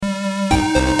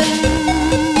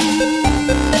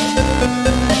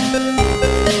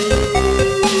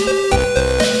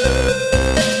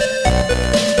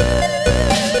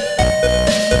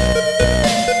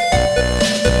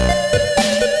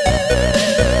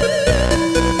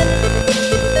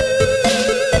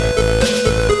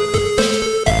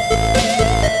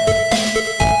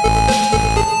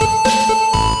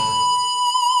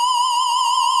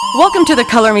Welcome to the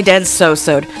Color Me Dead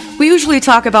So-Sode. We usually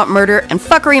talk about murder and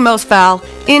fuckery most foul,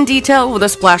 in detail with a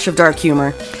splash of dark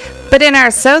humor. But in our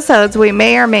So-Sodes, we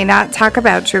may or may not talk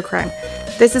about true crime.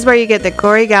 This is where you get the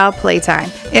gory gal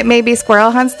playtime. It may be squirrel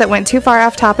hunts that went too far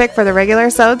off topic for the regular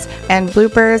sods, and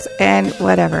bloopers, and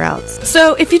whatever else.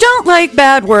 So if you don't like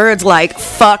bad words like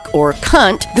fuck or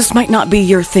cunt, this might not be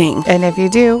your thing. And if you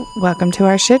do, welcome to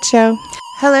our shit show.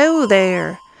 Hello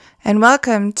there, and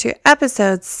welcome to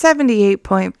episode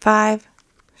 78.5,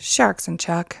 Sharks and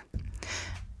Chuck.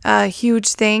 A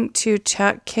huge thank to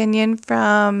Chuck Kenyon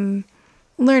from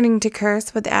Learning to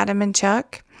Curse with Adam and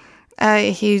Chuck.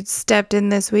 He stepped in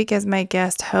this week as my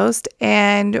guest host,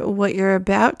 and what you're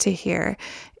about to hear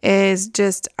is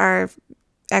just our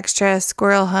extra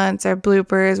squirrel hunts, our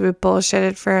bloopers. We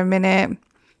bullshitted for a minute.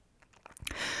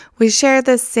 We share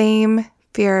the same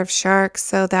fear of sharks,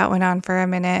 so that went on for a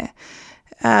minute.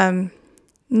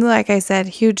 Like I said,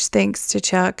 huge thanks to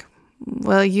Chuck.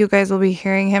 Well, you guys will be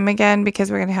hearing him again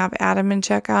because we're going to have Adam and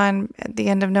Chuck on at the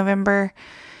end of November.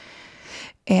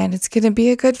 And it's going to be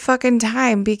a good fucking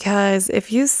time because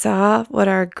if you saw what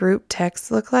our group texts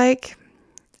look like,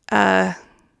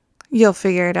 you'll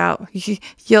figure it out.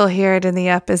 You'll hear it in the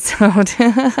episode.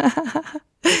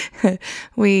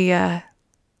 We're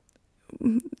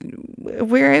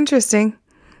interesting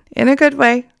in a good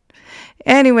way.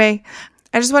 Anyway,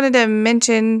 I just wanted to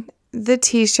mention the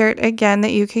t-shirt again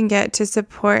that you can get to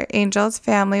support Angel's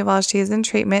family while she's in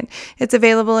treatment. It's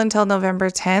available until November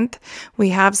 10th.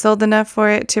 We have sold enough for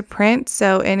it to print,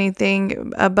 so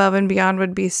anything above and beyond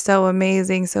would be so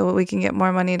amazing so we can get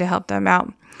more money to help them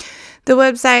out. The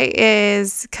website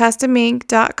is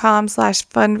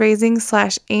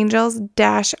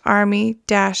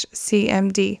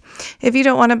customink.com/fundraising/angels-army-cmd. If you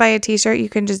don't want to buy a t-shirt, you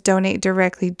can just donate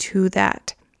directly to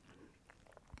that.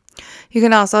 You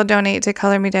can also donate to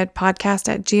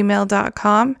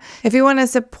colormedeadpodcast@gmail.com. If you want to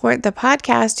support the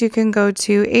podcast, you can go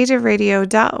to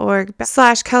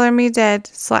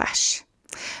ageofradio.org/colormedead/.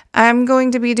 I'm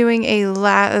going to be doing a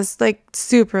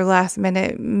super last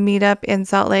minute meetup in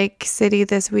Salt Lake City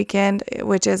this weekend,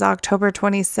 which is October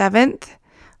 27th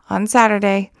on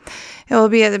Saturday. It will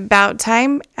be at about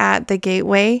time at the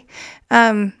Gateway.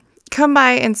 Come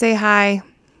by and say hi.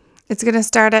 It's going to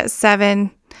start at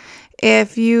 7.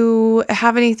 If you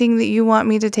have anything that you want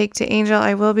me to take to Angel,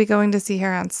 I will be going to see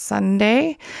her on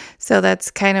Sunday. So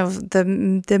that's kind of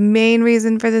the main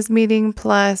reason for this meeting.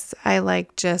 Plus, I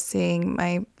like just seeing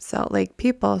my Salt Lake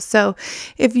people. So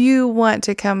if you want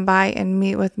to come by and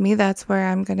meet with me, that's where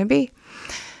I'm going to be.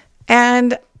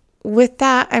 And with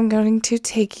that, I'm going to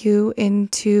take you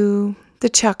into the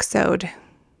Chuck-sode.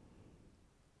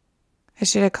 I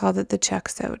should have called it the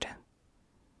Chuck-sode.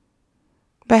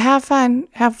 But have fun.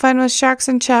 Have fun with Sharks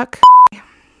and Chuck.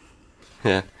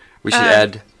 Yeah. We should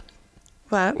add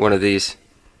what? One of these.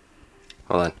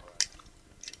 Hold on.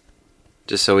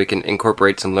 Just so we can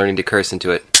incorporate some Learning to Curse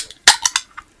into it.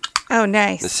 Oh,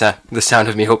 nice. The sound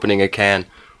of me opening a can.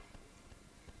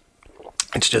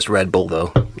 It's just Red Bull,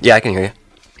 though. Yeah, I can hear you.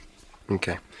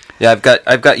 Okay. Yeah,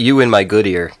 I've got you in my good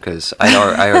ear, because I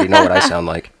already know what I sound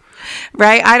like.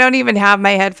 Right? I don't even have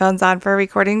my headphones on for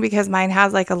recording because mine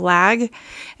has like a lag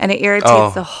and it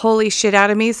irritates the holy shit out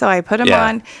of me. So I put them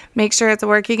on, make sure it's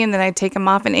working, and then I take them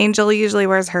off. And Angel usually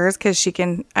wears hers because she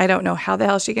can, I don't know how the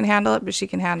hell she can handle it, but she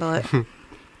can handle it.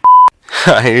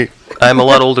 I'm a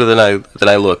lot older than I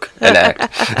look and act.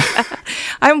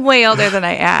 I'm way older than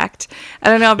I act.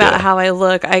 I don't know about how I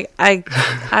look.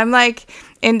 I'm like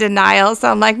in denial.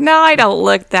 So I'm like, no, I don't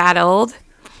look that old.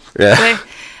 Yeah.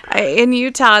 In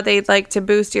Utah, they'd like to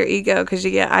boost your ego because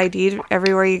you get ID'd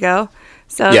everywhere you go.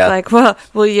 So it's like, well,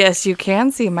 yes, you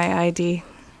can see my ID.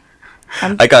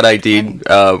 I got ID'd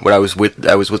when I was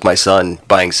with my son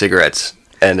buying cigarettes,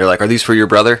 and they're like, "Are these for your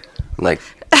brother?" I'm like,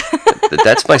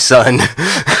 "That's my son." And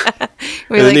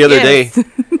then the other day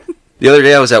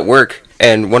I was at work,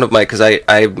 and one of my, because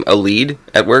I'm a lead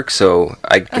at work, so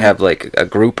I have like a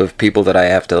group of people that I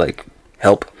have to like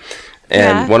help,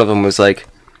 and one of them was like,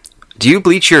 "Do you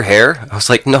bleach your hair?" I was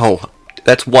like, "No,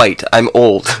 that's white. I'm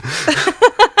old."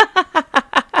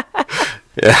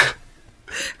 Yeah.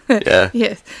 Yeah.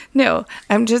 Yes. No,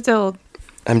 I'm just old.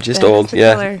 I'm just old.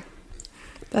 Yeah. Color.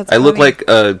 That's I look like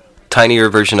a tinier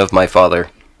version of my father.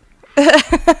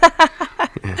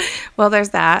 Well, there's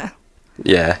that.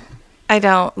 Yeah. I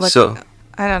don't look. So,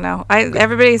 I don't know.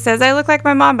 Everybody says I look like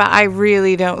my mom, but I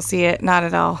really don't see it. Not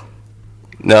at all.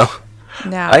 No.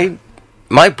 No.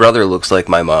 My brother looks like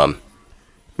my mom.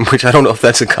 Which I don't know if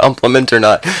that's a compliment or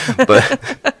not, but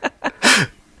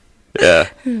yeah,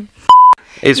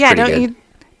 it's pretty good.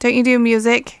 Don't you do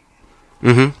music?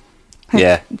 Mm-hmm.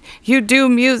 Yeah. You do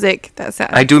music. That's how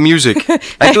I do music.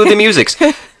 I do the musics.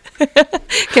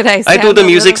 Can I? I do the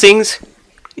music sings.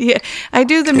 Yeah, I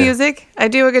do the music. I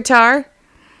do a guitar.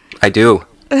 I do.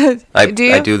 I Do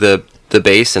you? I do the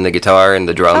bass and the guitar and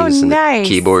the drums Oh, and nice. the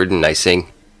keyboard, and I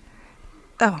sing.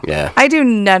 Oh, Yeah. I do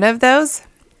none of those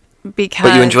because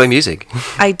But you enjoy music.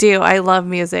 I do. I love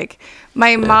music.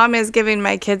 My mom is giving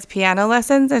my kids piano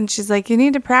lessons, and she's like, "You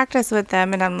need to practice with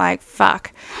them." And I'm like,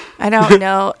 "Fuck, I don't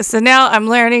know." So now I'm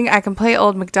learning. I can play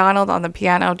Old MacDonald on the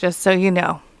piano, just so you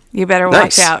know. You better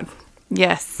watch Nice. out.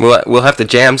 Yes, We'll have to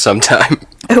jam sometime.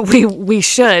 we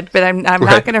should, but I'm not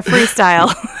Right. going to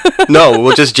freestyle. No,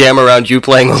 we'll just jam around you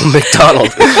playing Old MacDonald.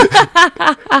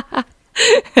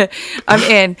 I'm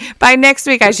in. By next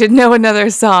week, I should know another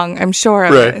song. I'm sure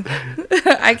of Right.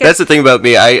 it. I guess. That's the thing about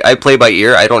me. I play by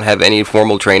ear. I don't have any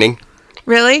formal training.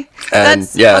 Really? And,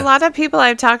 That's yeah. a lot of people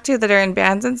I've talked to that are in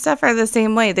bands and stuff are the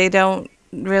same way. They don't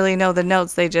really know the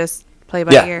notes. They just play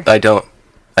by Yeah, ear. I don't.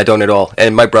 I don't at all.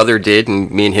 And my brother did, and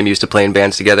me and him used to play in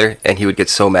bands together, and he would get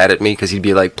so mad at me because he'd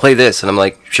be like, play this, and I'm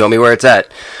like, show me where it's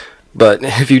at. But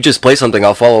if you just play something,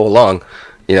 I'll follow along,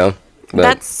 you know? But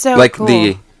That's so like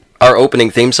cool. our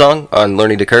opening theme song on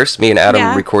Learning to Curse, me and Adam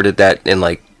Yeah. recorded that in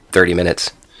like 30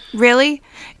 minutes. Really?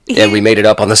 And we made it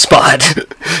up on the spot.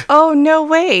 Oh, no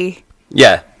way.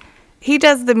 Yeah. He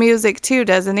does the music too,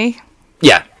 doesn't he?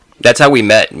 Yeah. That's how we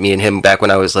met, me and him, back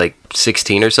when I was like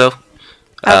 16 or so.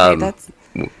 Okay, that's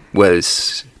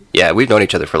We've known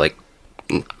each other for like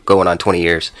going on 20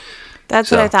 years. what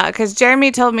so. I thought. Because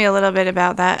Jeremy told me a little bit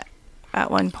about that at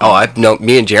one point. Oh, I've known,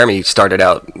 me and Jeremy started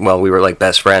out, well, we were like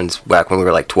best friends back when we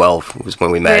were like 12 was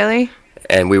when we met. Really?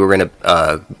 And we were in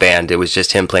a band. It was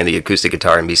just him playing the acoustic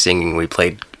guitar and me singing. We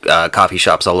played coffee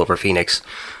shops all over Phoenix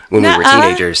when we were Nuh-uh.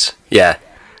 teenagers. Yeah.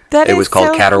 That It is was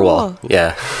called so Caterwaull. cool.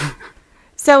 Yeah.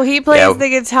 So he plays Yeah. the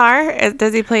guitar.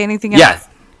 Does he play anything else? Yeah.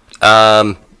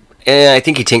 And I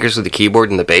think he tinkers with the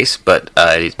keyboard and the bass, but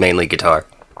he's mainly guitar.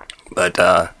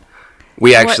 But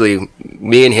we actually,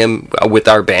 me and him, with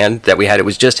our band that we had, it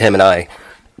was just him and I.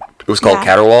 It was called Yeah.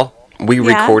 Caterwaull. We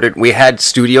Yeah. recorded, we had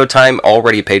studio time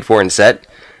already paid for and set,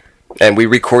 and we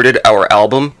recorded our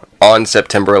album on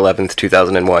September 11th,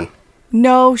 2001.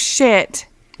 No shit.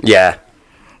 Yeah.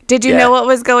 Did you Yeah. know what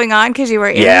was going on because you were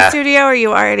in Yeah. the studio, or you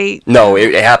already? No,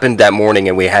 it happened that morning,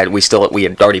 and we had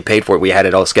already paid for it. We had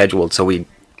it all scheduled, so we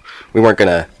weren't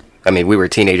gonna. I mean, we were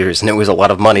teenagers, and it was a lot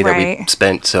of money that we Right.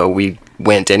 spent, so we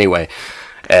went anyway.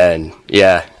 And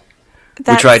yeah, we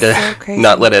That's tried to so crazy.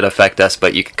 not let it affect us,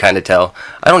 but you can kind of tell.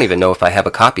 I don't even know if I have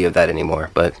a copy of that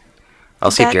anymore, but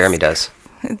I'll see if That's- Jeremy does.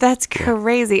 That's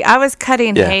crazy. I was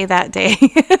cutting Yeah. hay that day.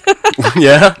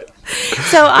 Yeah,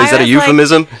 So I is that a was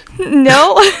euphemism? Like,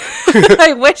 no,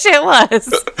 I wish it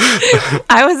was.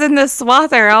 I was in the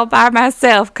swather all by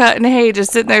myself, cutting hay,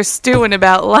 just sitting there stewing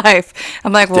about life.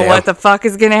 I'm like, well, Damn. what the fuck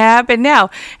is gonna happen now?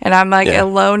 And I'm like Yeah.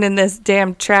 alone in this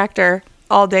damn tractor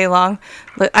all day long.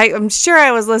 I'm sure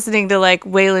I was listening to like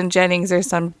Waylon Jennings or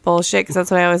some bullshit because that's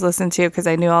what I always listened to because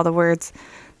I knew all the words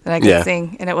that I could Yeah.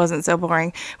 sing and it wasn't so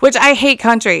boring. Which I hate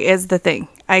country is the thing.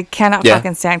 I cannot Yeah.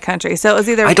 fucking stand country. So it was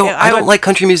either I don't would- like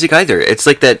country music either. It's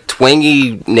like that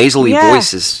twangy, nasally Yeah.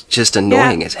 voice is just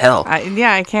annoying as hell.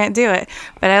 I can't do it.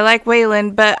 But I like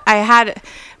Waylon. But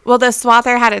the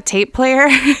swather had a tape player,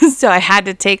 so I had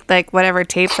to take like whatever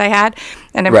tapes I had,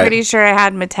 and I'm Right. pretty sure I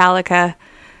had Metallica,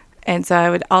 and so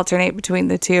I would alternate between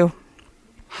the two.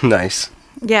 Nice.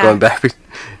 Yeah, Going back,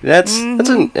 that's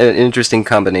an interesting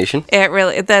combination.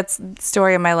 that's the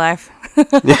story of my life.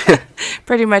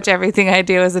 Pretty much everything I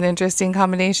do is an interesting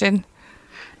combination.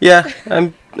 Yeah,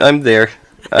 I'm there.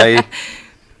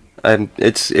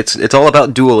 It's all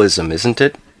about dualism, isn't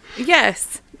it?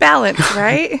 Yes, balance,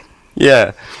 right?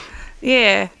 Yeah.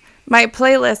 Yeah. My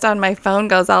playlist on my phone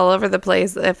goes all over the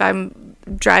place. If I'm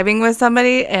driving with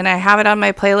somebody and I have it on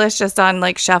my playlist just on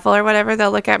like shuffle or whatever,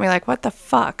 they'll look at me like, what the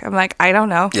fuck? I'm like, I don't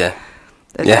know. Yeah.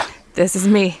 Yeah. This is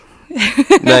me.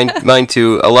 Mine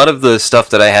too. A lot of the stuff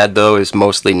that I had though is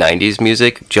mostly '90s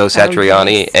music. Joe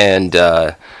Satriani yes. and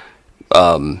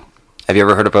have you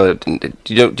ever heard about?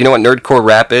 Do you know what nerdcore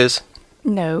rap is?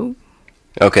 No.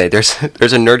 Okay, there's a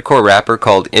nerdcore rapper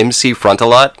called MC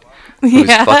Frontalot who's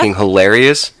Yeah. fucking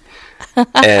hilarious,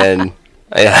 and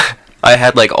I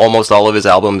had like almost all of his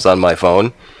albums on my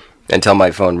phone until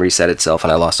my phone reset itself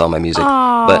and I lost all my music.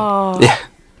 Oh. But yeah,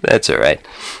 that's all right.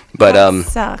 But That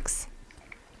sucks.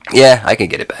 yeah, I can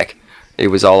get it back. It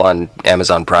was all on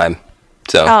Amazon Prime,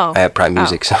 so Oh. I have Prime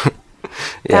Music. So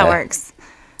yeah, That works.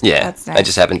 Yeah, That's I nice.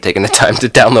 just haven't taken the time to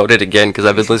download it again because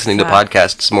I've been listening to Fuck.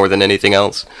 podcasts more than anything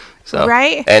else. So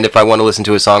Right? And if I want to listen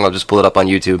to a song, I'll just pull it up on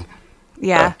YouTube.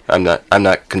 Yeah. So I'm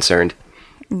not concerned.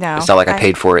 No. It's not like I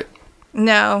paid for it.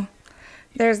 No.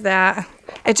 There's that.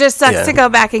 It just sucks to go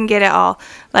back and get it all.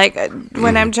 Like,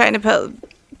 when I'm trying to put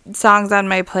songs on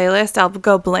my playlist, I'll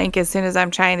go blank as soon as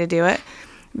I'm trying to do it.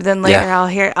 But then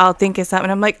later I'll think of something.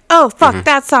 I'm like, oh, fuck,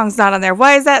 that song's not on there.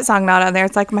 Why is that song not on there?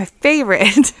 It's like my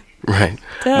favorite. Right.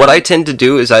 What I tend to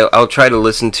do is I'll try to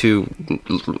listen to,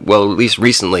 well, at least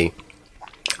recently,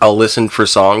 I'll listen for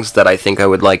songs that I think I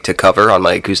would like to cover on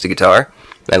my acoustic guitar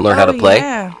and learn how to play.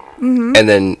 Yeah. Mm-hmm. And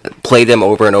then play them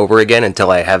over and over again until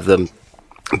I have them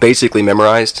basically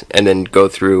memorized, and then go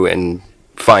through and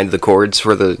find the chords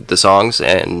for the songs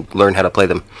and learn how to play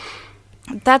them.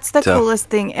 That's the coolest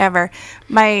thing ever.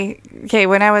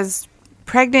 When I was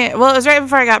pregnant, well, it was right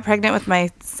before I got pregnant with my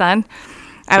son.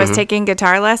 I was taking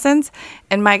guitar lessons,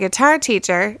 and my guitar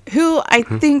teacher, who I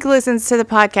think listens to the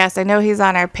podcast, I know he's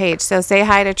on our page, so say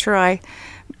hi to Troy.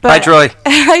 Hi, Troy.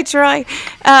 Hi, Troy.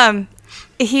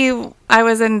 I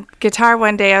was in guitar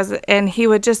one day, and he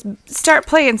would just start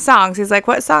playing songs. He's like,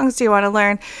 what songs do you want to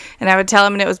learn? And I would tell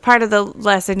him, and it was part of the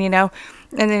lesson, and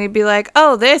then he'd be like,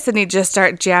 oh, this, and he'd just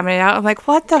start jamming it out. I'm like,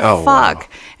 what the fuck? Wow.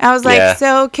 And I was like,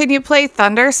 so can you play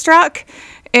Thunderstruck?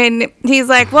 And he's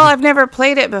like, well, I've never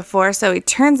played it before. So he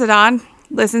turns it on,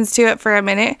 listens to it for a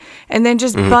minute, and then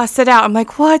just busts it out. I'm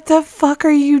like, what the fuck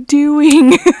are you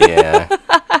doing? Yeah.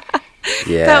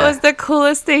 Yeah. That was the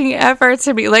coolest thing ever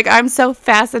to me. Like, I'm so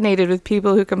fascinated with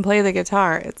people who can play the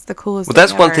guitar. It's the coolest thing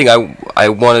that's ever. One thing I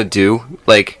want to do.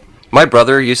 Like, my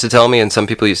brother used to tell me, and some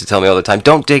people used to tell me all the time,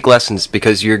 don't take lessons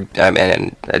because you're,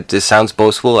 and this sounds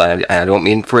boastful, and I don't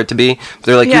mean for it to be, but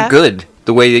they're like, you're good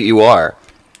the way that you are.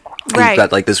 Right. You've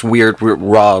got, like, this weird,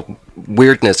 raw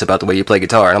weirdness about the way you play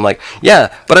guitar. And I'm like,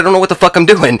 yeah, but I don't know what the fuck I'm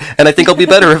doing, and I think I'll be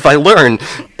better if I learn.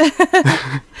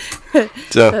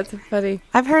 So, that's funny.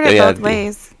 I've heard it both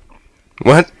ways.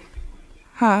 What?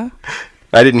 Huh?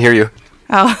 I didn't hear you.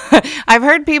 Oh, I've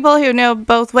heard people who know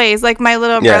both ways. Like my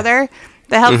little brother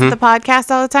that helps with the podcast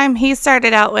all the time. He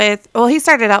started out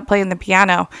playing the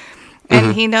piano,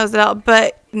 and he knows it all.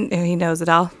 But he knows it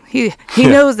all. He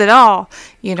knows it all.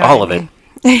 You know, all of it.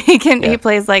 He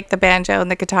plays like the banjo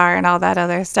and the guitar and all that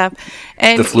other stuff.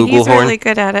 And the flugelhorn? He's really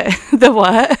good at it. The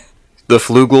what? The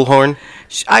flugelhorn?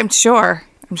 I'm sure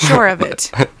of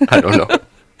it. I don't know.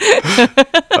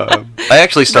 I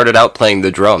actually started out playing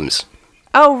the drums.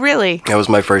 Oh, really? That was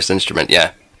my first instrument,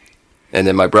 yeah. And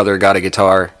then my brother got a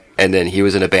guitar, and then he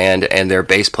was in a band, and their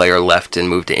bass player left and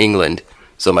moved to England.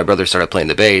 So my brother started playing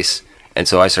the bass, and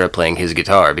so I started playing his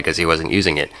guitar because he wasn't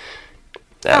using it.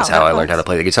 That's how I learned how to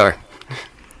play the guitar.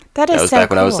 That was so back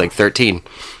when I was like 13.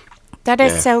 That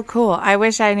is so cool. I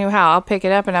wish I knew how. I'll pick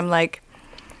it up, and I'm like,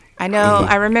 I know,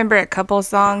 I remember a couple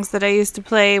songs that I used to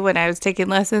play when I was taking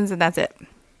lessons, and that's it.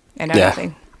 I know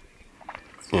nothing.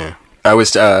 Yeah. I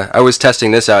was testing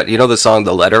this out. You know the song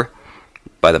The Letter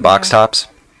by the Box Tops?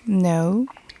 No.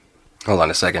 Hold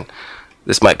on a second.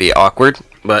 This might be awkward,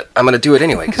 but I'm going to do it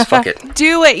anyway, because fuck it.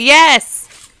 Do it,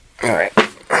 yes! All right.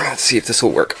 Let's see if this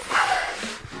will work.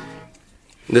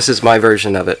 This is my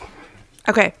version of it.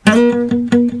 Okay.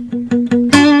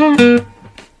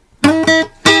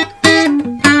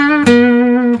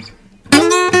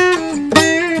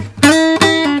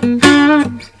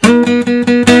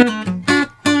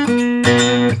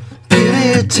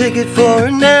 Ticket for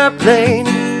an airplane.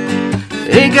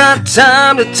 Ain't got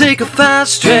time to take a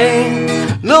fast train.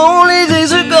 Lonely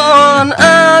days are gone,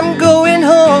 I'm going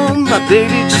home. My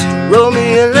baby just wrote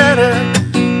me a letter.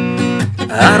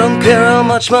 I don't care how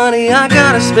much money I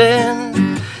gotta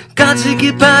spend. Got to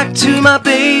get back to my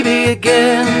baby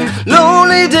again.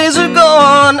 Lonely days are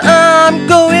gone, I'm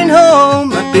going home.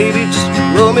 My baby just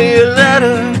wrote me a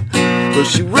letter. Well,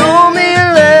 she wrote me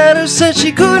a letter, said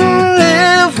she couldn't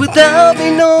live without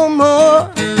me no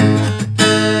more.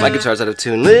 My guitar's out of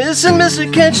tune. Listen, mister,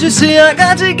 can't you see I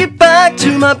got to get back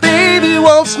to my baby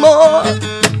once more?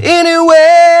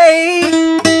 Anyway.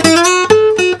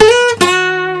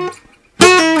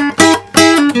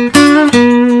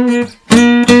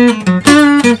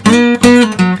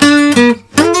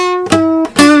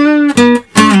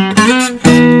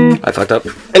 I fucked up.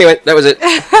 Anyway, that was it.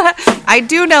 I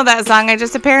do know that song. I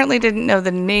just apparently didn't know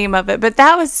the name of it. But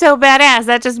that was so badass.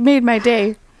 That just made my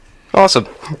day. Awesome.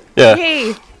 Yeah.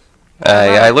 Hey.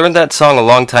 I learned that song a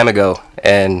long time ago.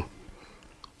 And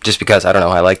just because, I don't know,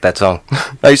 I like that song.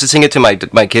 I used to sing it to my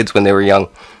kids when they were young.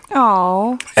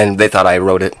 Oh. And they thought I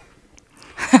wrote it.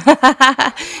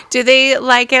 Do they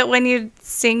like it when you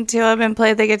sing to them and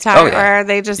play the guitar? Oh, yeah. Or are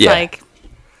they just like...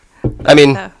 I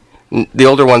mean... The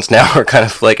older ones now are kind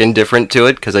of like indifferent to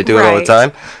it because I do it all the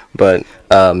time. But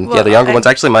the younger ones,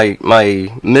 actually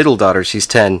my middle daughter, she's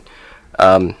 10.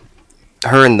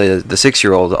 her and the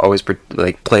 6-year-old always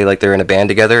play like they're in a band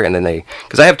together, and then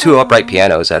because I have 2 upright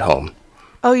pianos at home.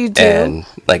 Oh, you do? And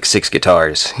like 6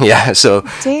 guitars. Yeah, so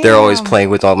they're always playing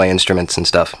with all my instruments and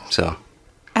stuff. So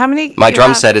how many? My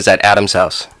drum set is at Adam's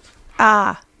house.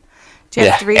 Ah. Do you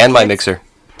have 3 and kids? My mixer.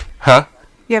 Huh?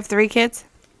 You have 3 kids?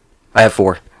 I have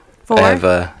 4. 4? I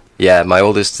have my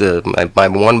oldest, my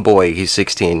one boy, he's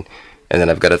 16, and then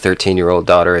I've got a 13-year-old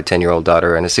daughter, a 10-year-old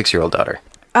daughter, and a 6-year-old daughter.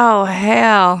 Oh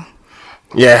hell.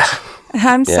 Yeah.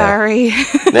 I'm sorry.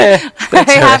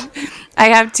 I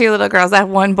have 2 little girls. I have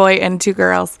 1 boy and 2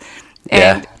 girls.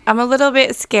 And I'm a little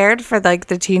bit scared for like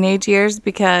the teenage years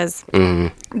because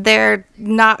they're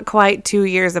not quite 2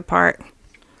 years apart.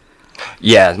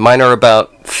 Yeah, mine are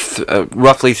about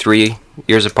roughly 3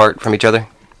 years apart from each other.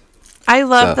 I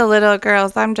love the little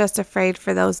girls. I'm just afraid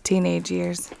for those teenage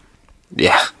years.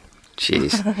 Yeah.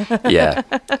 Jeez. Yeah.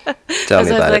 Tell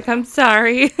me about it. I'm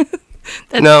sorry.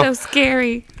 That's so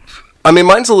scary. I mean,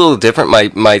 mine's a little different. My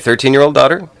 13-year-old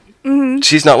daughter,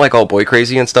 she's not like all boy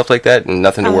crazy and stuff like that, and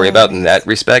nothing to worry about in that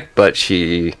respect, but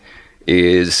she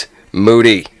is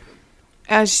moody.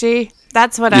 Oh, she?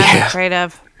 That's what I'm afraid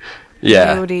of.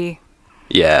 Yeah. Moody.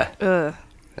 Yeah. Ugh.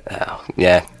 Oh,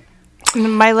 yeah.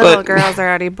 My little girls are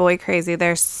already boy crazy.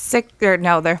 They're 6,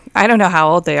 I don't know how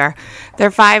old they are.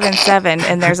 They're 5 and 7,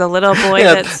 and there's a little boy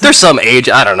that's... There's some age,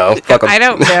 I don't know. Fuck 'em. I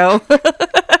don't know.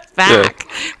 Fuck. Yeah.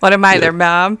 What am I, their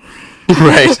mom?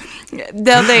 Right.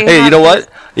 Hey, you know what?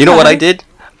 You know what I did?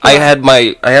 What?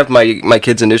 I have my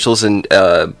kids' initials and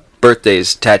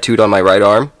birthdays tattooed on my right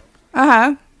arm.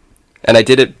 Uh-huh. And I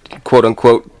did it, quote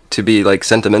unquote, to be like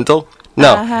sentimental.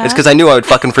 No, it's because I knew I would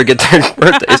fucking forget their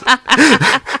birthdays.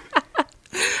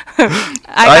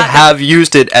 I have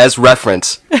used it as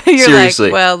reference.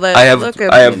 Seriously. Like, well, I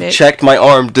have checked my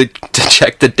arm to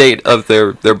check the date of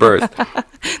their birth.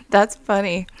 That's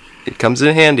funny. It comes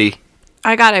in handy.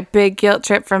 I got a big guilt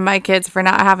trip from my kids for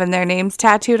not having their names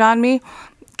tattooed on me.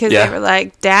 Because they were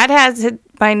like, Dad has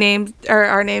my name or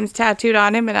our names tattooed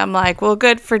on him. And I'm like, well,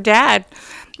 good for Dad.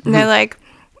 And they're like,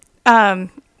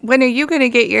 when are you going to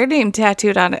get your name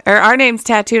tattooed on it? Or our names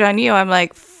tattooed on you? I'm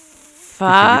like,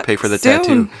 fuck. You pay for the soon.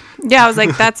 tattoo. Yeah, I was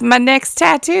like, that's my next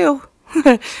tattoo.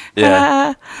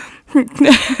 Yeah.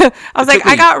 I was like,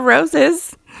 I got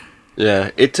roses.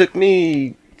 Yeah, it took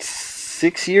me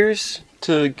 6 years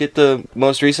to get the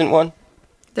most recent one.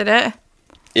 Did it?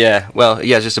 Yeah, well,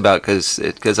 yeah, just about because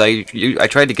I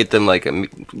tried to get them like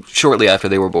shortly after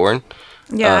they were born.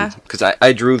 Yeah. Because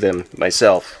I drew them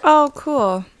myself. Oh,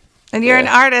 cool. And you're an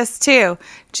artist too.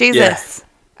 Jesus.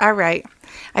 Yeah. All right.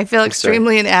 I feel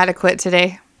extremely inadequate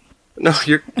today. No,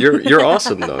 you're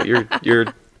awesome though. You're.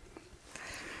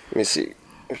 Let me see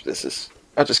if this is.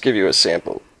 I'll just give you a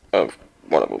sample of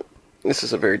one of them. This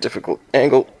is a very difficult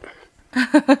angle.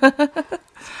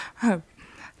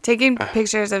 Taking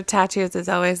pictures of tattoos is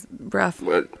always rough.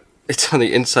 But it's on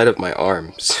the inside of my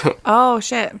arm. So. Oh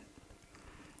shit!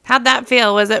 How'd that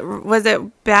feel? Was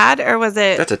it bad or was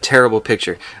it? That's a terrible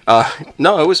picture.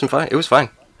 No, it wasn't fine. It was fine.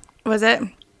 Was it?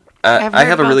 I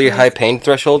have a really high pain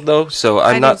threshold though, so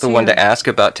I'm not the one to ask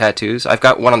about tattoos. I've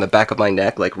got one on the back of my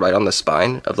neck, like right on the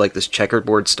spine, of like this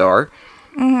checkerboard star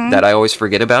that I always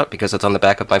forget about because it's on the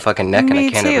back of my fucking neck and I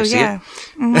can't ever see it.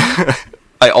 Mm-hmm.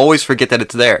 I always forget that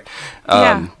it's there.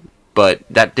 But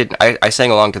that didn't. I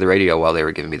sang along to the radio while they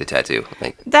were giving me the tattoo.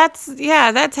 Like, that's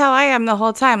how I am the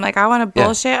whole time. Like I want to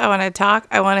bullshit, I want to talk,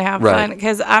 I want to have fun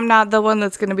because I'm not the one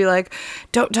that's gonna be like,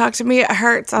 don't talk to me, it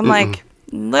hurts. I'm like.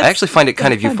 I actually find it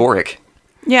kind of euphoric.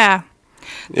 Yeah.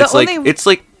 It's like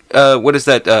what is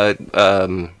that?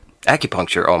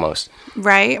 Acupuncture almost.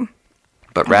 Right.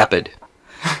 But rapid.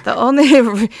 The only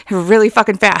really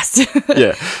fucking fast.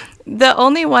 Yeah. The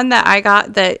only one that I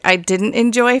got that I didn't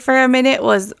enjoy for a minute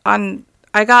was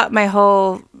I got my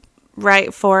whole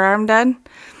right forearm done.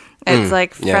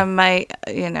 It's from my,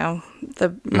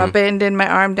 my bend in my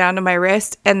arm down to my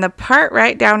wrist, and the part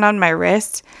right down on my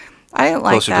wrist, I didn't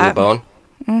like that. Closer to the bone?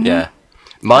 Mm-hmm. Yeah.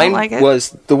 Mine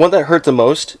was, the one that hurt the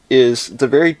most is the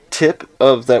very tip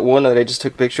of that one that I just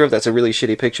took a picture of. That's a really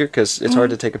shitty picture because it's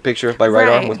hard to take a picture of my right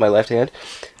arm with my left hand.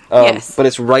 Yes. But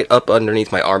it's right up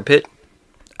underneath my armpit.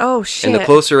 Oh, shit. And the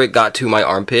closer it got to my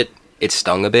armpit, it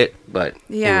stung a bit, but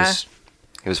it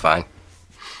was fine.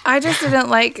 I just didn't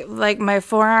like my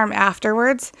forearm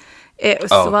afterwards. It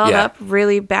swelled up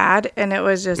really bad, and it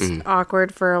was just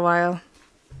awkward for a while.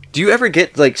 Do you ever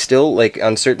get still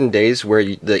on certain days where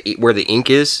where the ink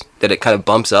is that it kind of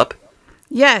bumps up?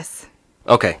 Yes.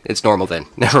 Okay, it's normal then.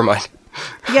 Never mind.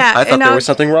 Yeah, I thought there was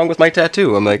something wrong with my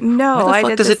tattoo. I'm like, no, why the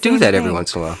fuck does it do that every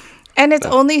once in a while? And it's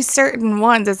only certain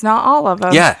ones. It's not all of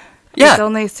them. Yeah, Yeah. It's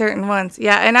only certain ones.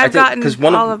 Yeah, and I've gotten because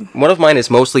one of mine is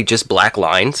mostly just black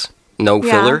lines, no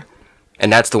filler,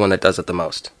 and that's the one that does it the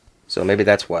most. So maybe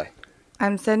that's why.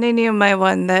 I'm sending you my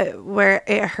one where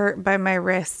it hurt by my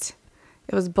wrist.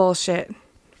 It was bullshit.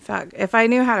 Fuck. If I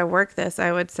knew how to work this,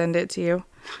 I would send it to you.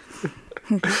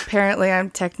 Apparently, I'm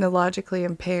technologically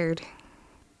impaired.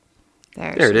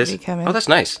 There it is. Oh, that's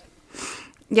nice.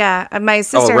 Yeah, my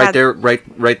sister. Oh, right there,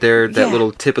 right there, that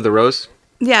little tip of the rose.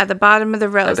 Yeah, the bottom of the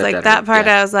rose, like that part.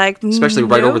 I was like, especially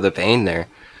right over the vein there.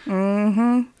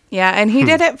 Mm-hmm. Yeah, and he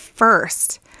did it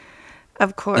first,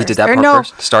 of course. He did that part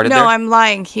first? Started there? No, I'm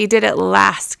lying. He did it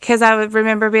last, because I would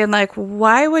remember being like,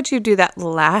 why would you do that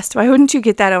last? Why wouldn't you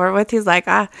get that over with? He's like,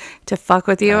 to fuck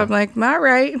with you. I'm like, all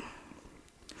right.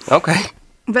 Okay.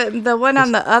 But the one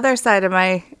on the other side of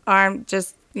my arm,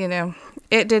 just,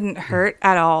 it didn't hurt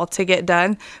at all to get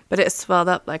done, but it swelled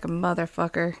up like a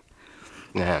motherfucker.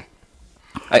 Yeah.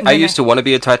 I used to want to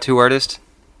be a tattoo artist,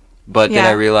 but then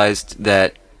I realized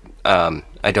that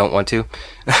I don't want to.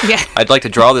 Yeah. I'd like to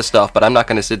draw this stuff, but I'm not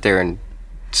going to sit there and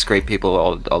scrape people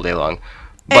all day long.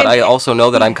 But I also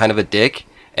know that I'm kind of a dick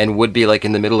and would be like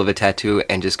in the middle of a tattoo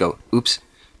and just go, oops.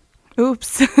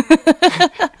 Oops.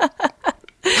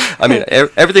 I mean,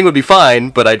 everything would be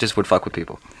fine, but I just would fuck with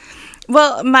people.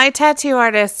 Well, my tattoo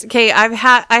artist, okay,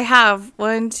 I have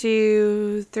 1,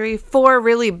 2, 3, 4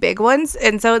 really big ones,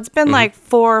 and so it's been like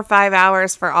 4 or 5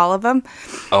 hours for all of them.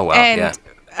 Oh wow!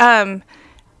 And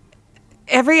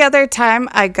every other time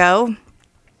I go,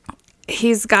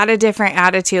 he's got a different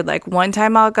attitude. Like one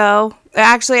time I'll go.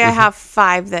 Actually, I have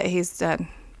 5 that he's done.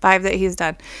 5 that he's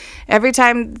done. Every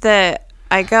time that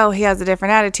I go, he has a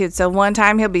different attitude. So one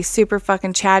time he'll be super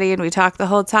fucking chatty and we talk the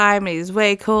whole time and he's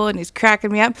way cool and he's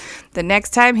cracking me up. The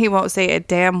next time he won't say a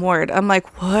damn word. I'm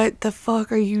like, what the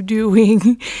fuck are you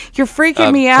doing? You're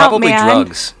freaking me out, man. Probably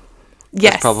drugs.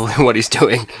 Yes. That's probably what he's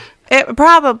doing.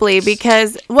 Probably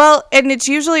because, and it's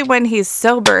usually when he's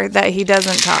sober that he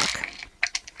doesn't talk.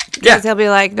 Because he'll be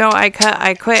like, no, I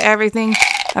quit everything.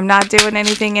 I'm not doing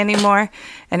anything anymore.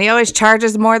 And he always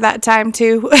charges more that time,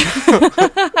 too.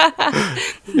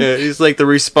 Yeah, he's like the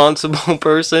responsible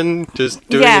person, just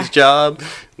doing his job.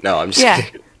 No, I'm just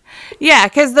kidding. Yeah,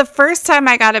 because the first time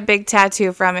I got a big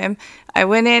tattoo from him, I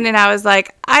went in and I was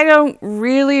like, I don't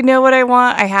really know what I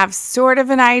want. I have sort of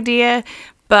an idea,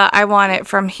 but I want it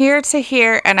from here to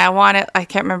here, and I want it, I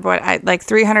can't remember what, like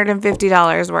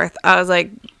 $350 worth. I was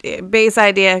like, base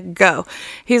idea, go.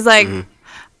 He's like,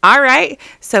 all right.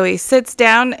 So he sits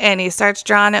down and he starts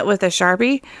drawing it with a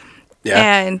Sharpie.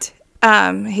 Yeah.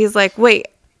 And he's like, wait,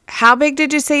 how big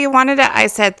did you say you wanted it? I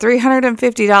said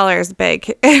 $350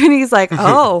 big. And he's like,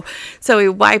 oh. So he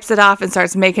wipes it off and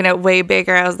starts making it way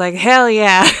bigger. I was like, hell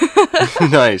yeah.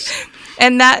 Nice.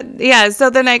 And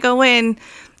so then I go in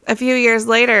a few years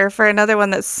later for another one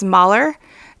that's smaller,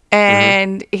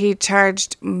 and he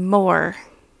charged more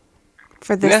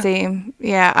for the same.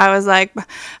 Yeah, I was like,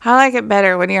 I like it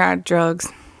better when you're on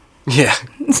drugs. Yeah.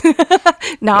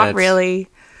 Not really.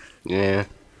 Yeah.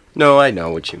 No, I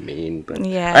know what you mean, but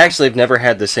yeah. I actually have never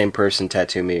had the same person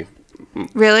tattoo me.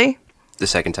 Really? The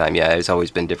second time, yeah, it's always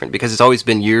been different because it's always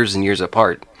been years and years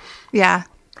apart. Yeah.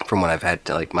 From when I've had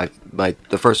like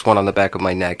the first one on the back of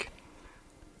my neck,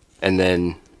 and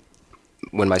then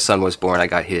when my son was born, I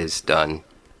got his done,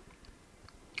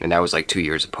 and that was like 2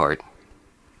 years apart.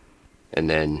 And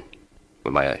then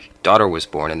when my daughter was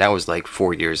born, and that was like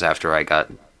 4 years after I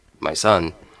got my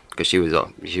son, because she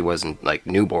wasn't like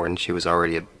newborn, she was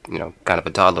already kind of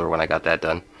a toddler when I got that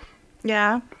done.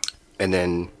 Yeah. And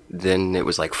then it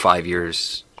was like 5 or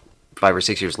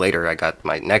 6 years later, I got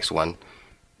my next one,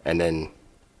 and then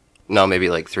maybe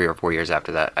like 3 or 4 years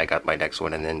after that, I got my next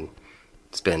one, and then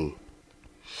it's been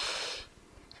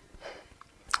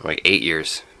like 8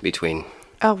 years between.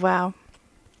 Oh wow.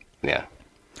 Yeah.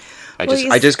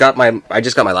 I just got my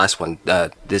last one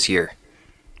this year.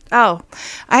 Oh,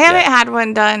 I haven't had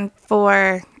one done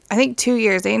for I think 2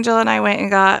 years. Angel and I went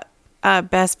and got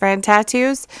best friend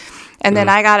tattoos, and then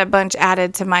I got a bunch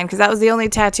added to mine because that was the only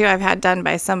tattoo I've had done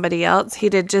by somebody else. He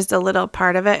did just a little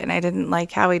part of it, and I didn't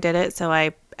like how he did it, so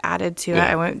I added to it.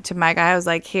 I went to my guy. I was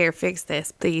like, "Here, fix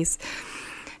this, please,"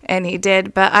 and he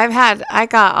did. But I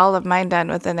got all of mine done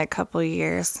within a couple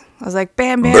years. I was like,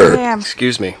 "Bam, bam, bam."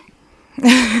 Excuse me.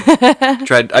 I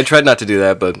tried not to do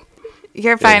that, but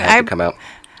you're fine. It had to come out.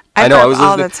 I know. I was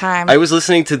all the time. I was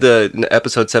listening to the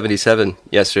episode 77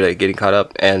 yesterday, getting caught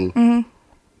up, and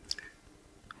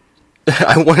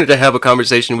I wanted to have a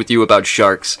conversation with you about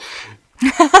sharks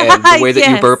and the way that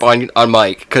you burp on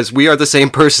mic, because we are the same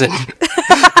person.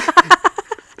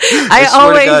 I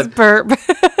always burp.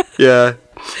 Yeah.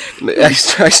 I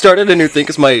started a new thing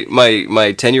because my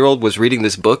 10-year-old was reading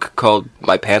this book called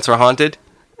My Pants Are Haunted.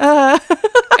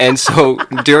 And so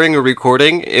during a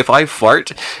recording, if I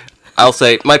fart, I'll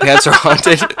say, my pants are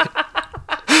haunted.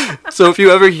 So if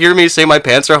you ever hear me say my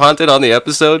pants are haunted on the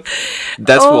episode,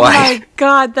 that's why. Oh my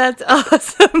God, that's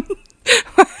awesome.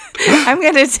 I'm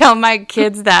going to tell my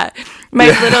kids that. My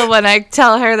little one, I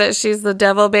tell her that she's the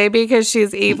devil baby because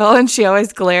she's evil and she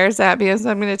always glares at me.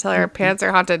 So I'm going to tell her pants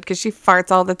are haunted because she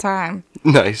farts all the time.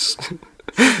 Nice.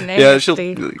 Yeah,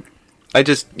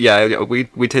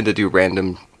 we tend to do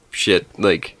random shit.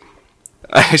 Like,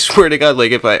 I swear to God,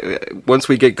 like, once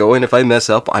we get going, if I mess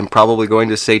up, I'm probably going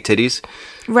to say titties.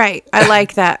 Right. I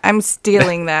like that. I'm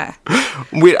stealing that.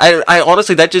 I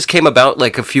honestly, that just came about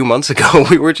like a few months ago.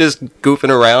 We were just goofing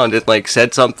around and like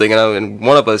said something, and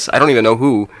one of us, I don't even know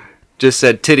who, just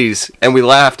said titties, and we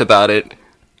laughed about it,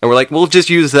 and we're like, we'll just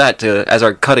use that as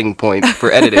our cutting point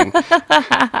for editing.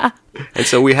 And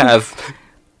so we have,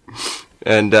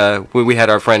 and we had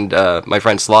our friend, my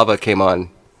friend Slava came on,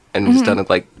 and has done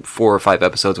like 4 or 5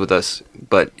 episodes with us,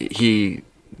 but he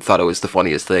thought it was the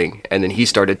funniest thing, and then he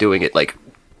started doing it like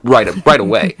right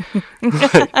away.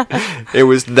 It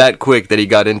was that quick that he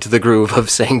got into the groove of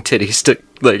saying titties to,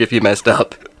 like, if you messed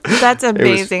up. That's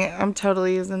amazing. I'm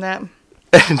totally using that.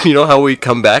 And you know how we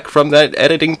come back from that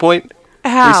editing point?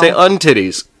 How? We say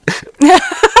untitties.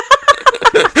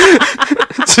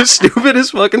 It's the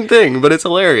stupidest fucking thing, but it's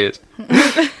hilarious.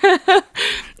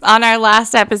 On our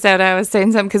last episode, I was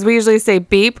saying something because we usually say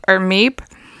beep or meep.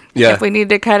 Yeah. If we need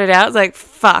to cut it out, it's like,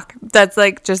 fuck. That's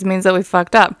like, just means that we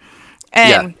fucked up.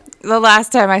 And the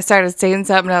last time I started saying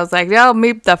something, I was like, yo,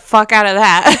 meep the fuck out of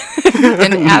that.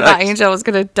 And Abba Angel was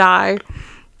going to die.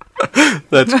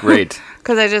 That's great.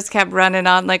 Because I just kept running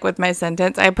on, like, with my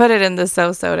sentence. I put it in the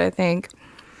so-so, I think.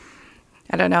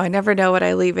 I don't know. I never know what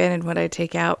I leave in and what I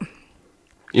take out.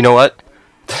 You know what?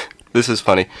 This is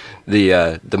funny.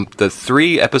 The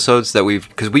 3 episodes that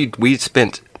because we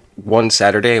spent one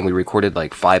Saturday and we recorded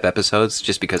like 5 episodes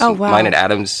just because mine and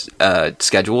Adam's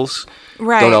schedules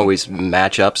don't always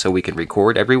match up, so we can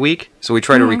record every week. So we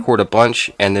try to record a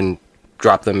bunch and then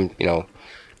drop them, you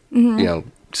know,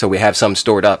 so we have some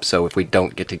stored up. So if we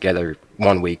don't get together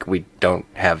one week, we don't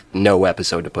have no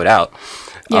episode to put out.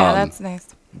 Yeah, that's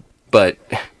nice. But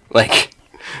like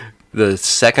the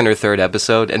 2nd or 3rd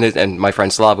episode, and my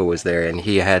friend Slava was there, and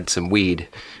he had some weed.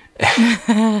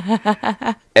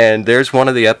 And there's one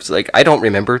of the episodes, like, I don't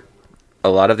remember a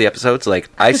lot of the episodes. Like,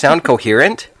 I sound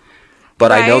coherent,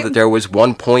 but I know that there was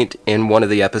one point in one of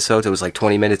the episodes, it was like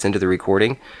 20 minutes into the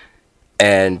recording,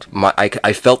 and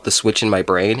I felt the switch in my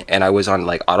brain, and I was on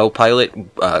like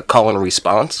autopilot, call and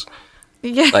response.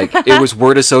 Yeah. Like, it was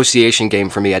word association game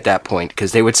for me at that point,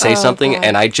 because they would say something,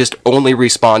 and I just only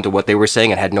respond to what they were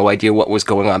saying and had no idea what was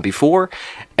going on before,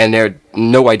 and they had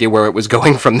no idea where it was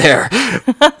going from there.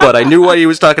 But I knew what he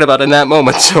was talking about in that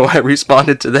moment, so I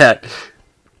responded to that.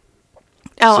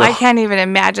 Oh, so. I can't even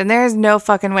imagine. There's no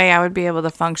fucking way I would be able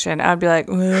to function. I would be like,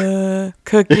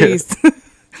 cookies.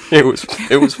 It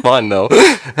was fun, though.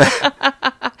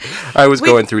 I was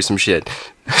going through some shit.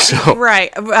 So.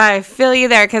 Right. I feel you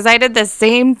there, because I did the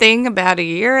same thing about a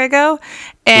year ago,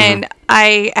 and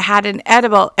I had an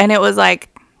edible, and it was like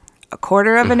a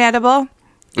quarter of an edible.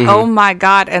 Oh, my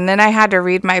God. And then I had to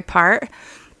read my part.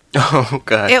 Oh,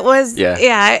 God. It was,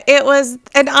 it was,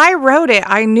 and I wrote it.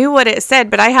 I knew what it said,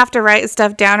 but I have to write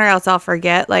stuff down or else I'll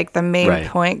forget, like, the main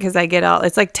point, because I get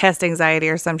it's like test anxiety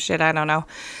or some shit. I don't know.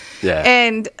 Yeah.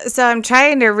 And so I'm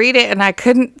trying to read it and I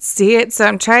couldn't see it. So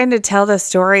I'm trying to tell the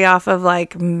story off of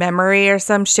like memory or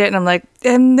some shit. And I'm like,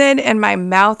 and my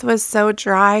mouth was so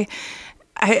dry.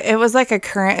 It was like a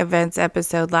current events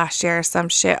episode last year or some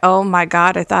shit. Oh my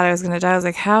God. I thought I was going to die. I was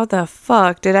like, how the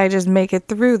fuck did I just make it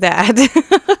through that?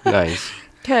 Nice.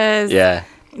 Yeah.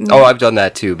 Oh, I've done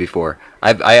that too before.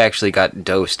 I actually got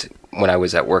dosed when I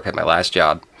was at work at my last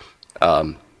job.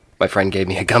 My friend gave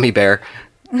me a gummy bear.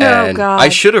 And I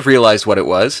should have realized what it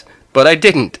was, but I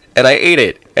didn't, and I ate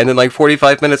it. And then like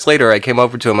 45 minutes later, I came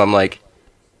over to him, I'm like,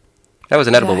 that was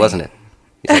an edible, wasn't it?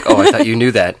 He's like, oh, I thought you knew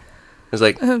that. I was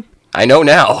like, I know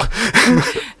now.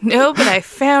 No, but I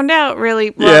found out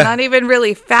not even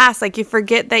really fast. Like, you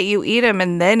forget that you eat them,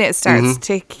 and then it starts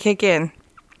to kick in.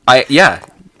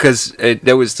 Because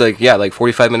there was like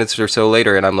 45 minutes or so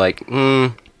later, and I'm like,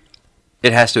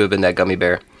 it has to have been that gummy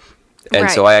bear. And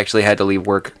so I actually had to leave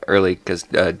work early because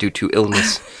due to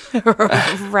illness.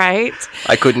 Right.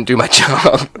 I couldn't do my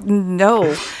job.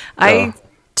 No. I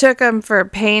took them for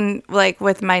pain, like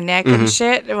with my neck and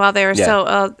shit, while they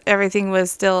were everything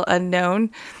was still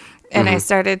unknown. and I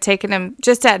started taking them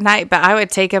just at night, but I would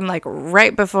take them like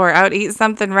right before. I would eat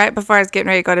something right before I was getting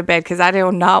ready to go to bed because I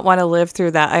do not want to live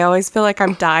through that. I always feel like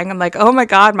I'm dying. I'm like, oh my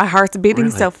God, my heart's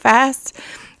beating so fast.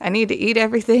 I need to eat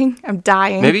everything. I'm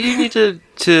dying. Maybe you need to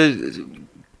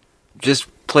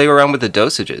just play around with the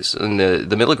dosages and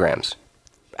the milligrams.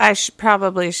 I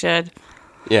probably should.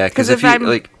 Yeah, because if you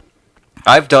like,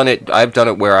 I've done it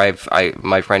where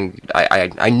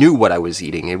I knew what I was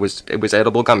eating. It was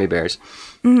edible gummy bears.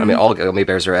 I mean, all gummy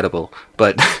bears are edible,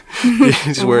 but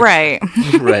these were right,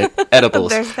 edibles.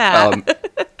 There's that.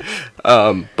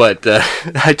 But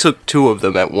I took 2 of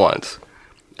them at once,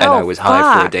 and I was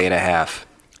high for a day and a half.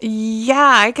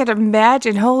 Yeah, I could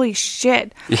imagine. Holy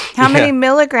shit! How many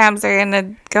milligrams are in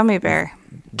a gummy bear?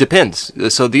 Depends.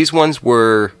 So these ones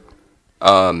were,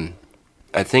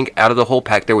 I think out of the whole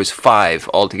pack there was 5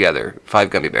 altogether, 5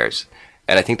 gummy bears,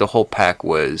 and I think the whole pack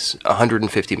was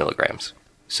 150 milligrams.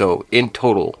 So in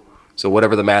total, so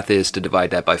whatever the math is to divide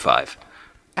that by 5.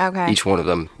 Okay. Each one of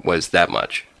them was that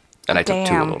much, and I took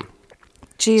 2 of them.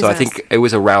 Jesus. So I think it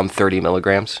was around 30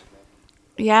 milligrams.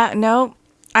 Yeah. No,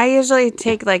 I usually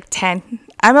take like 10.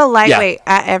 I'm a lightweight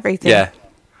at everything. Yeah.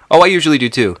 Oh, I usually do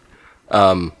too.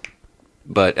 And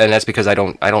that's because I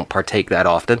don't partake that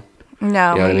often.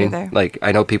 No, you know what I mean? either. Like,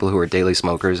 I know people who are daily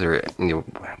smokers or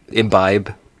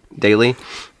imbibe daily,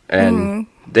 and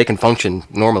they can function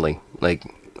normally. Like,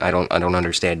 I don't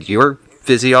understand your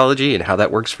physiology and how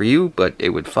that works for you, but it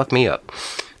would fuck me up.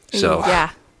 So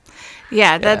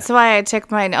yeah, that's why I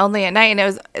took mine only at night,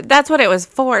 and that's what it was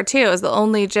for too. It was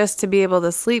only just to be able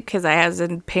to sleep because I was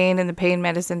in pain and the pain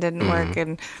medicine didn't work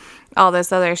and all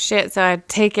this other shit. So I'd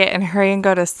take it and hurry and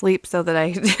go to sleep so that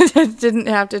I didn't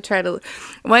have to try to.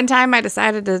 One time I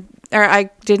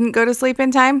didn't go to sleep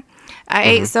in time. I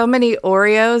ate so many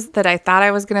Oreos that I thought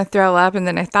I was going to throw up, and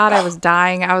then I thought I was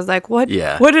dying. I was like, what?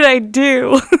 Yeah. What did I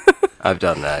do? I've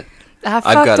done that. I've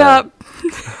fucked up.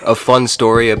 A fun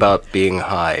story about being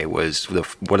high was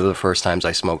one of the first times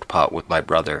I smoked pot with my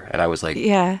brother, and I was like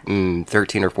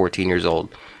 13 or 14 years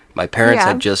old. My parents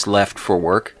had just left for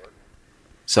work,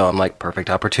 so I'm like, perfect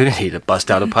opportunity to bust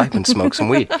out a pipe and smoke some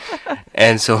weed.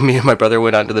 And so me and my brother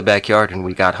went out to the backyard, and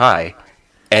we got high.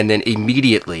 And then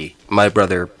immediately, my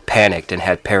brother panicked and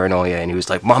had paranoia, and he was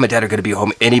like, "Mom and Dad are going to be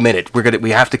home any minute.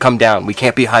 We have to come down. We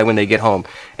can't be high when they get home."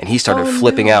 And he started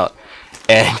flipping out.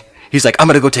 And he's like, "I'm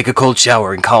going to go take a cold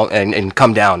shower and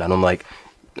come down." And I'm like,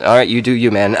 "All right, you do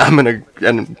you, man.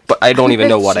 But I don't even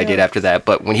know what I did after that.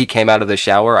 But when he came out of the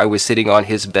shower, I was sitting on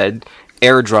his bed,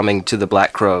 air drumming to the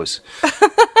Black Crowes.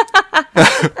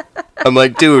 I'm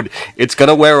like, "Dude, it's going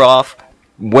to wear off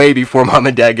way before Mom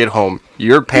and Dad get home.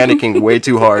 You're panicking way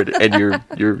too hard, and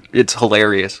it's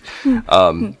hilarious."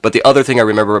 But the other thing I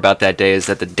remember about that day is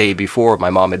that the day before, my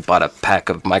mom had bought a pack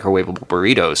of microwavable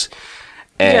burritos,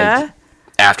 and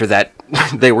after that,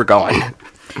 they were gone.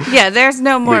 Yeah, there's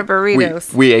no more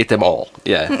burritos. We ate them all.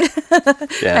 Yeah.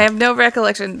 I have no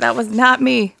recollection. That was not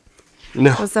me.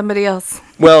 No. It was somebody else.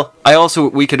 Well,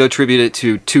 we could attribute it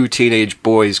to 2 teenage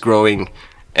boys growing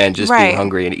and just being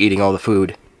hungry and eating all the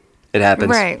food. It happens.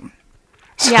 Right.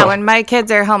 So. Yeah, when my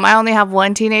kids are home, I only have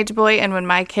one teenage boy, and when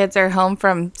my kids are home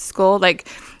from school, like,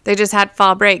 they just had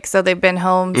fall break, so they've been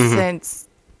home since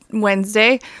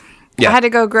Wednesday. Yeah. I had to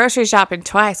go grocery shopping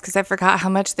twice because I forgot how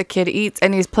much the kid eats,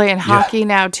 and he's playing hockey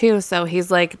now, too, so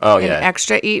he's, like, in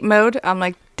extra eat mode. I'm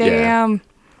like, damn. Yeah.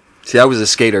 See, I was a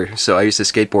skater, so I used to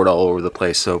skateboard all over the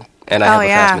place, and I have a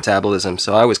fast metabolism,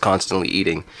 so I was constantly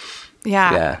eating.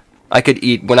 Yeah. Yeah. I could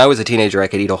eat, when I was a teenager, I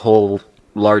could eat a whole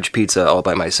large pizza all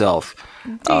by myself.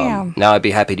 Damn. Now I'd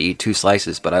be happy to eat 2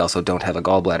 slices, but I also don't have a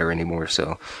gallbladder anymore,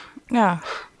 so. Yeah.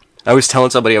 I was telling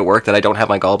somebody at work that I don't have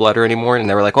my gallbladder anymore, and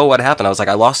they were like, "Oh, what happened?" I was like,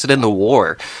 "I lost it in the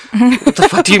war." What the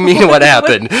fuck do you mean what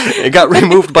happened? It got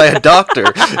removed by a doctor.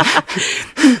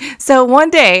 So one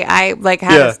day I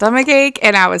had a stomach ache,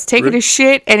 and I was taking a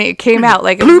shit, and it came out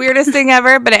like the weirdest thing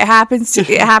ever, but it happens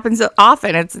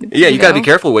often. It's you got to be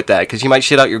careful with that because you might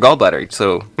shit out your gallbladder.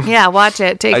 So yeah, watch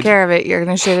it. Take care of it. You're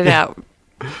gonna shit it out.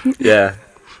 Yeah.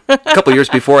 A couple years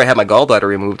before I had my gallbladder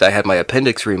removed, I had my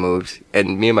appendix removed,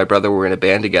 and me and my brother were in a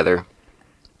band together,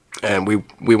 and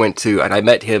we went to, and I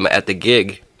met him at the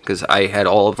gig because I had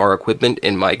all of our equipment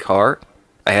in my car.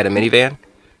 I had a minivan,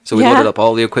 so we loaded up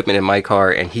all the equipment in my car,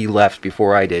 and he left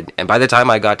before I did. And by the time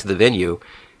I got to the venue,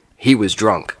 he was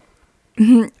drunk.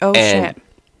 Shit!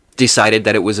 Decided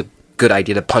that it was a good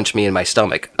idea to punch me in my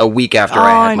stomach a week after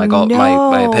I had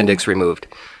my appendix removed.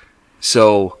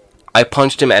 So I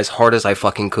punched him as hard as I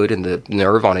fucking could in the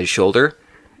nerve on his shoulder,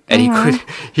 and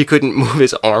he couldn't move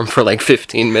his arm for like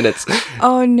 15 minutes.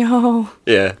 Oh no.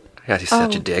 Yeah. God, he's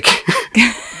such a dick.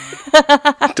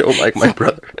 Don't like my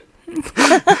brother.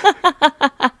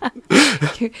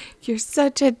 You're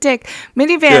such a dick.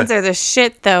 Minivans are the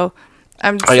shit, though.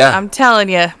 I'm telling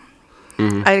you.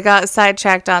 Mm-hmm. I got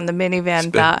sidetracked on the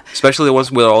minivan thought. Especially the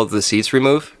ones with all the seats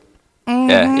removed. Mm-hmm.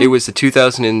 Yeah, it was the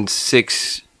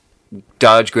 2006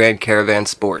 Dodge Grand Caravan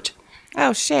Sport.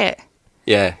 Oh, shit.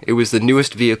 Yeah, it was the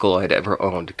newest vehicle I'd ever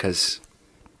owned,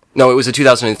 No, it was a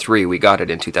 2003. We got it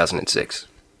in 2006.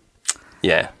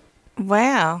 Yeah.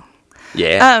 Wow.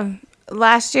 Yeah.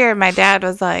 Last year, my dad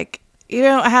was like, you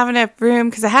don't have enough room,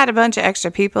 because I had a bunch of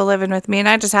extra people living with me, and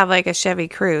I just have like a Chevy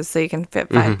Cruze, so you can fit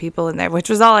 5 people in there, which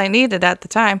was all I needed at the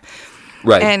time.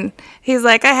 Right. And he's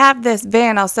like, I have this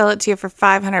van, I'll sell it to you for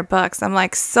 $500. I'm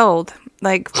like, sold.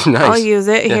 Like, nice. I'll use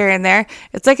it here and there.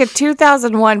 It's like a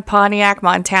 2001 Pontiac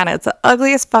Montana. It's the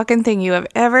ugliest fucking thing you have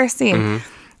ever seen. Mm-hmm.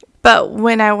 But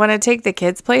when I want to take the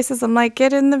kids places, I'm like,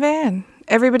 get in the van.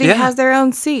 Everybody has their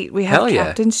own seat. We have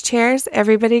captain's chairs.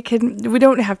 Everybody we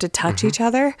don't have to touch each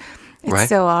other. It's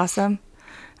so awesome.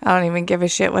 I don't even give a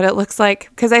shit what it looks like,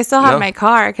 because I still have my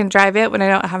car. I can drive it when I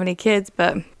don't have any kids,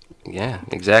 but yeah,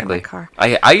 exactly.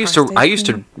 I used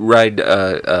to ride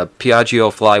a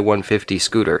Piaggio Fly 150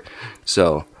 scooter,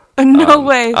 so no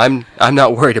way. I'm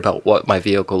not worried about what my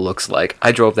vehicle looks like.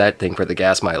 I drove that thing for the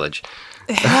gas mileage.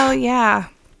 Hell yeah.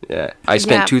 Yeah, I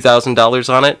spent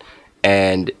 $2,000 on it,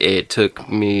 and it took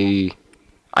me.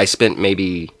 I spent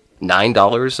maybe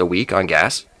 $9 a week on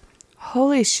gas.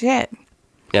 Holy shit.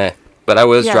 Yeah, but I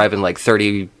was driving like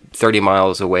 30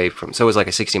 miles away from, so it was like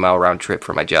a 60-mile round trip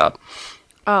for my job.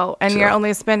 Oh, and you're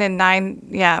only spending 9,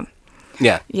 Yeah.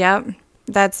 Yep,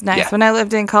 that's nice. Yeah. When I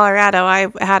lived in Colorado,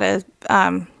 I had a,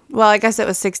 well, I guess it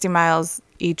was 60 miles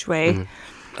each way. Mm-hmm.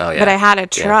 Oh, yeah. But I had a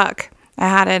truck. I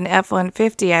had an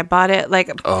F-150. I bought it,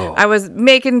 I was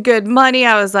making good money.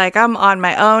 I was like, I'm on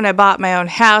my own. I bought my own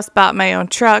house, bought my own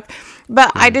truck.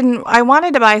 But I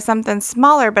wanted to buy something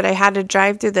smaller, but I had to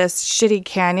drive through this shitty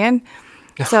canyon.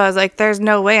 So I was like, there's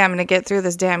no way I'm going to get through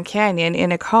this damn canyon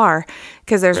in a car,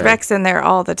 because there's wrecks in there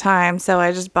all the time. So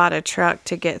I just bought a truck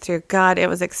to get through. God, it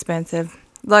was expensive.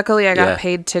 Luckily, I got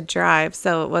paid to drive,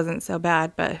 so it wasn't so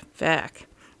bad, but fuck.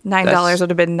 $9 would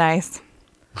have been nice.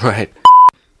 Right.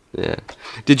 Yeah.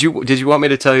 Did you want me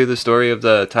to tell you the story of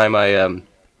the time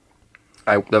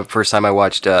the first time I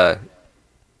watched what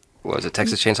was it,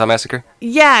 Texas Chainsaw Massacre?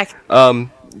 Yeah.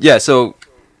 Yeah, so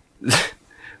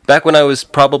back when I was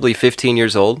probably 15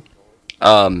 years old,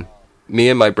 me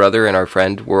and my brother and our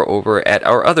friend were over at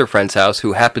our other friend's house,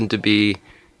 who happened to be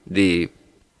the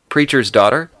preacher's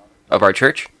daughter of our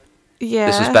church. Yeah.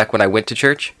 This was back when I went to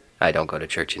church. I don't go to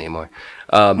church anymore.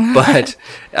 But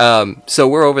so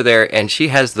we're over there, and she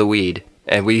has the weed,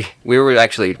 and we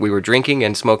were drinking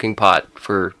and smoking pot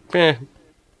for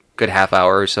good half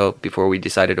hour or so before we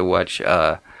decided to watch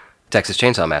Texas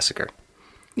Chainsaw Massacre.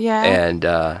 Yeah.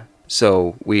 And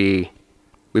so we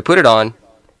put it on,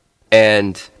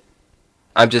 and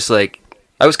I'm just like,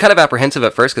 I was kind of apprehensive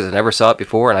at first because I never saw it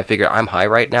before, and I figured, I'm high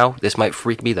right now. This might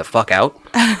freak me the fuck out.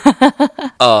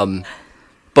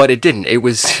 But it didn't. It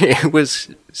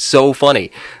was so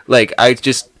funny. Like, I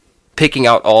just picking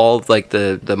out all like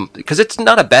the because it's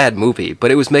not a bad movie,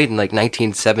 but it was made in like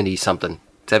 1970 something,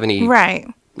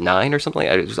 79 or something.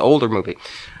 It was an older movie.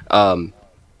 So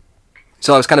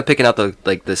I was kind of picking out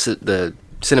the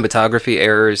cinematography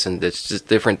errors and it's just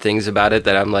different things about it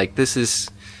that I'm like, this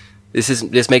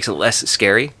makes it less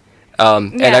scary.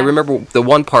 And I remember the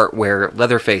one part where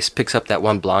Leatherface picks up that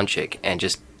one blonde chick and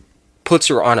just puts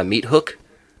her on a meat hook.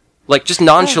 Like, just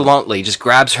nonchalantly just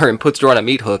grabs her and puts her on a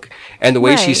meat hook. And the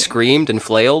way she screamed and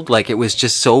flailed, like, it was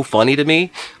just so funny to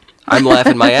me. I'm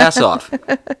laughing my ass off.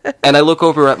 And I look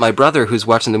over at my brother who's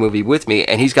watching the movie with me,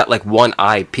 and he's got, like, one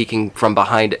eye peeking from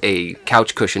behind a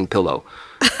couch cushion pillow.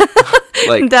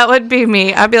 Like, that would be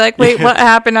me. I'd be like, wait, what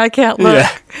happened? I can't look.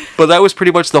 Yeah. But that was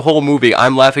pretty much the whole movie.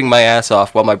 I'm laughing my ass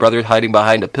off while my brother's hiding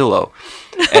behind a pillow.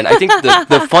 And I think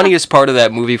the funniest part of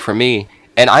that movie for me,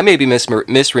 and I may be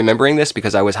misremembering this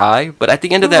because I was high, but at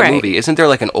the end of that movie, isn't there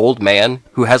like an old man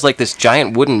who has like this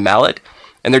giant wooden mallet,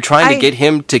 and they're trying to get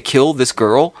him to kill this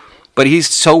girl, but he's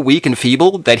so weak and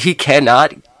feeble that he can't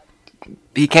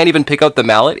even pick up the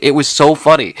mallet? It was so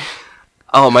funny.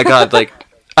 Oh my God, like,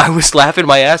 I was laughing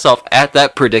my ass off at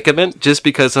that predicament just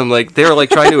because I'm like, they're like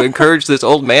trying to encourage this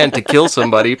old man to kill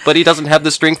somebody, but he doesn't have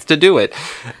the strength to do it.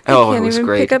 Oh, it was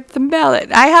great. Pick up the mallet.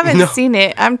 I haven't seen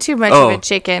it. I'm too much of a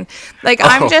chicken. Like,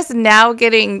 I'm just now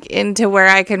getting into where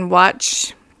I can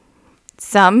watch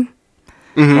some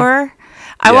horror.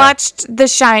 I watched The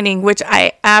Shining, which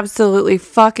I absolutely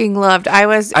fucking loved. I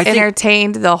was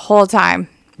entertained the whole time.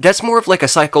 That's more of like a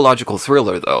psychological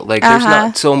thriller, though. Like, there's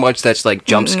not so much that's like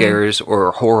jump scares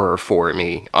or horror for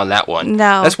me on that one.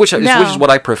 No. Which is what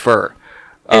I prefer.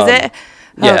 Is it?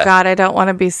 yeah. Oh, God, I don't want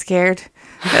to be scared.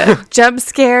 Jump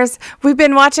scares. We've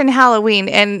been watching Halloween,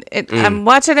 and I'm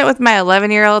watching it with my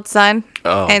 11-year-old son.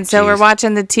 Oh, and so we're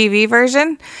watching the TV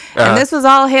version. Uh-huh. And this was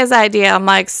all his idea. I'm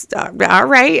like, all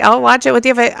right, I'll watch it with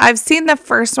you. I've seen the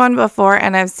first one before,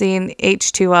 and I've seen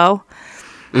H2O.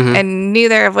 And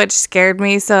neither of which scared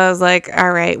me. So I was like,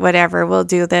 all right, whatever, we'll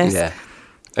do this. Yeah.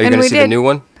 Are you going to see the new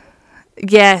one?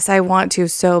 Yes, I want to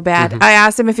so bad. I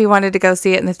asked him if he wanted to go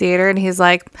see it in the theater, and he's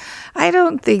like, I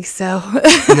don't think so.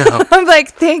 No. I'm like,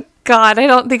 thank God, I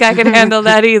don't think I can handle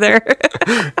that either.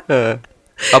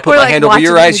 I'll put my hand over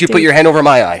your eyes, you put your hand over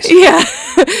my eyes. Yeah.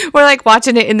 We're like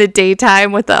watching it in the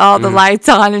daytime with all the lights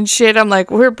on and shit. I'm like,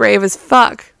 we're brave as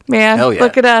fuck, man. Hell yeah.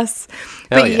 Look at us.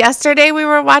 Hell But yeah. yesterday we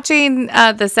were watching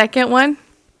the second one.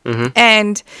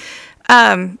 And,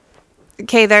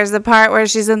 okay, there's the part where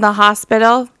she's in the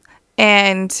hospital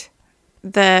and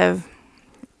the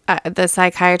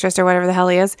psychiatrist or whatever the hell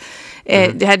he is,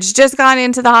 had just gone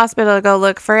into the hospital to go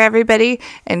look for everybody,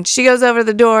 and she goes over to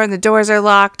the door and the doors are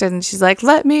locked, and she's like,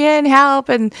 let me in, help,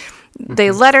 and they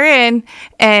let her in,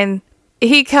 and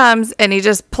he comes and he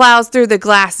just plows through the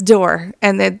glass door,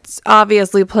 and it's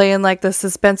obviously playing like the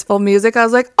suspenseful music. I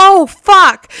was like, oh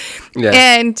fuck. Yeah.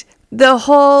 And the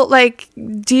whole like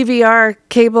DVR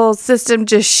cable system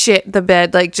just shit the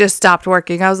bed, like just stopped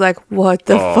working. I was like, what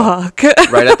the fuck?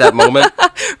 Right at that moment?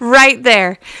 Right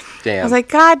there. Damn. I was like,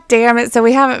 God damn it. So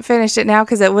we haven't finished it now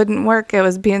because it wouldn't work. It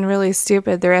was being really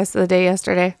stupid the rest of the day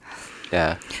yesterday.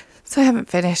 Yeah. So I haven't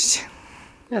finished.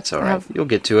 That's all right. You'll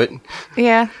get to it.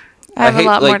 Yeah. I have a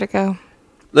lot more to go.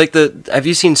 Like have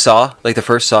you seen Saw? Like the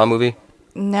first Saw movie?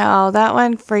 No, that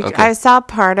one freaked. Okay. I saw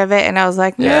part of it and I was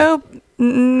like, Yeah. nope.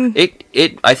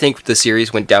 Mm-mm. I think the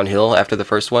series went downhill after the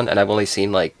first one, and I've only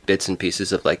seen like bits and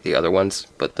pieces of like the other ones,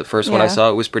 but the first one I Yeah.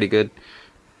 saw, it was pretty good.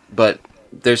 But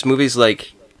there's movies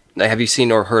like, have you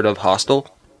seen or heard of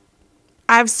Hostel?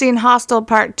 I've seen Hostel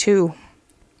Part 2.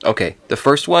 Okay, the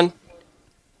first one,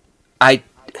 I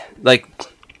like,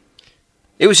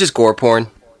 it was just gore porn.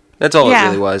 That's all Yeah. it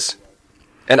really was,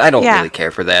 and I don't Yeah. really care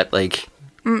for that. Like,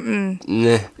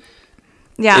 nah.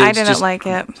 Yeah, It I was didn't just, like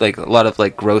it. Like a lot of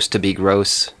like gross to be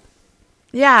gross,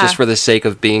 Yeah. just for the sake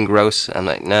of being gross. I'm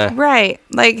like, nah. Right.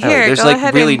 Like, I don't know, here, there's go like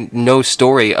ahead really and... no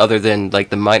story other than like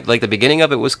the beginning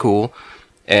of it was cool,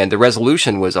 and the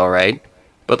resolution was all right,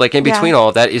 but like in Yeah. between all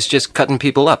of that is just cutting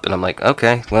people up, and I'm like,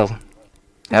 okay, well,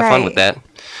 have fun with that.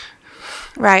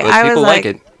 Right. But I people was like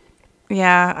like, it.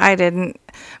 yeah, I didn't.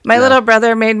 My No. little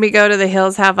brother made me go to the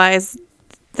Hills Have Eyes,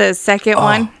 the second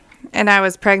one, and I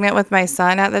was pregnant with my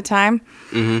son at the time.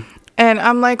 Mm-hmm. And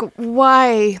I'm like,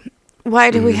 why?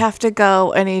 Why do we have to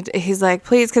go? And he's like,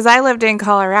 please, because I lived in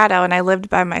Colorado and I lived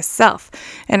by myself.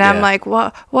 And I'm Yeah. like,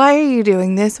 why are you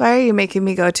doing this? Why are you making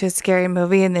me go to a scary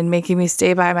movie and then making me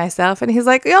stay by myself? And he's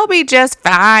like, you'll be just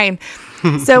fine.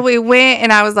 So we went,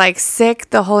 and I was like sick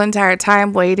the whole entire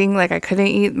time waiting. Like I couldn't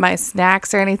eat my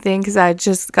snacks or anything because I had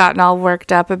just gotten all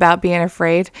worked up about being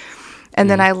afraid. And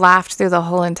then I laughed through the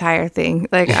whole entire thing.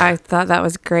 Like I thought that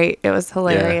was great. It was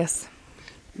hilarious.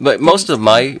 But most of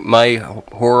my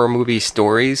horror movie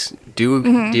stories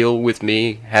do deal with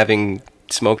me having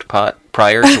smoked pot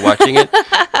prior to watching it.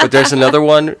 But there's another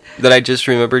one that I just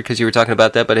remembered because you were talking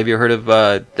about that. But have you heard of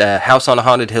the House on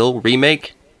Haunted Hill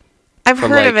remake? I've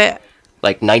From, heard of like, it.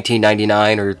 Like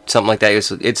 1999 or something like that.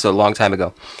 It's a long time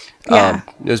ago. Yeah.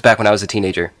 It was back when I was a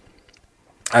teenager.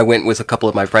 I went with a couple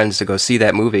of my friends to go see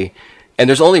that movie. And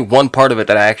there's only one part of it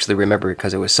that I actually remember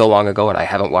because it was so long ago and I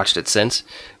haven't watched it since.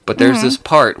 But there's this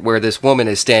part where this woman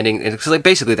is standing. It's like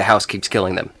basically the house keeps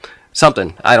killing them.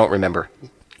 Something. I don't remember.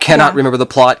 Cannot remember the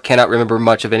plot. Cannot remember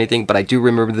much of anything. But I do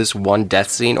remember this one death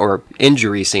scene or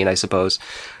injury scene, I suppose.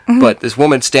 But this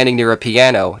woman standing near a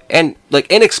piano. And like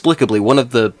inexplicably, one of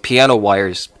the piano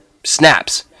wires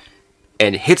snaps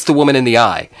and hits the woman in the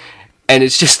eye. And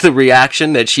it's just the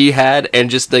reaction that she had, and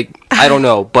just like, I don't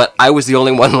know, but I was the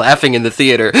only one laughing in the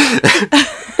theater.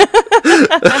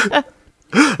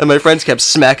 And my friends kept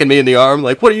smacking me in the arm,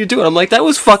 like, what are you doing? I'm like, that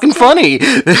was fucking funny.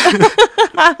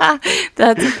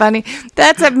 That's funny.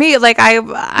 That's at me. Like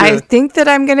I think that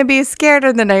I'm gonna be scared,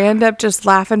 and then I end up just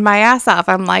laughing my ass off.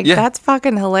 I'm like, that's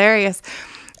fucking hilarious.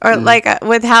 Or like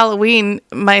with Halloween,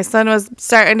 my son was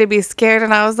starting to be scared,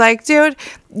 and I was like, dude,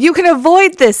 you can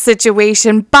avoid this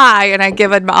situation. Bye. And I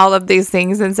give him all of these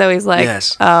things, and so he's like,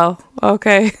 oh,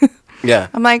 okay. Yeah.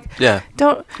 I'm like,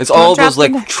 don't. It's don't all drop those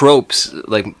like the- tropes,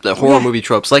 like the horror movie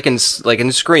tropes, like in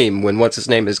Scream when what's his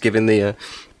name is giving the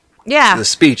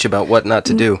speech about what not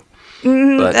to do.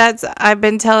 I've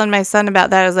been telling my son about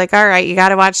that. I was like, all right, you got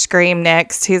to watch Scream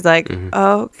next. He's like,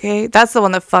 okay. That's the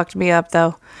one that fucked me up,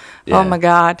 though. Yeah. Oh, my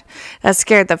God. That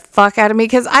scared the fuck out of me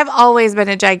because I've always been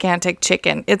a gigantic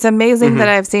chicken. It's amazing that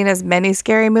I've seen as many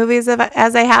scary movies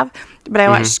as I have, but I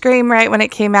watched Scream right when it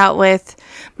came out with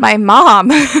my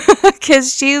mom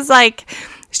because she's like...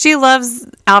 She loves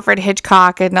Alfred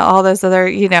Hitchcock and all this other,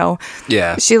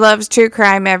 Yeah. She loves true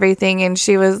crime, everything. And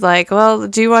she was like, well,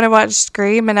 do you want to watch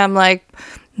Scream? And I'm like,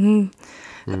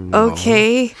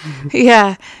 okay.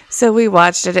 Yeah. So we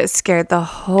watched it. It scared the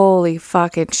holy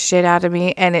fucking shit out of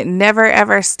me. And it never,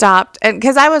 ever stopped. And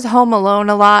because I was home alone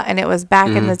a lot. And it was back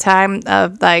in the time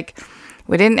of like...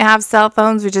 We didn't have cell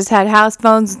phones. We just had house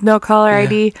phones, no caller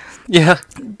ID. Yeah.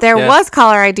 There was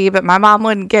caller ID, but my mom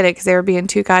wouldn't get it because they were being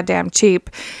too goddamn cheap.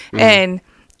 And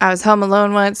I was home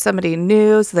alone once. Somebody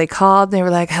knew, so they called. And they were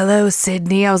like, hello,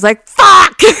 Sydney. I was like,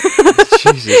 fuck!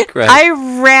 Jesus Christ.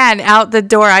 I ran out the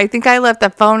door. I think I left the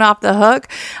phone off the hook.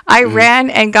 I ran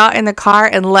and got in the car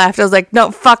and left. I was like,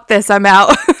 no, fuck this. I'm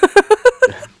out.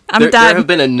 I'm done. There have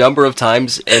been a number of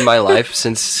times in my life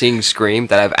since seeing Scream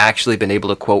that I've actually been able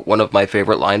to quote one of my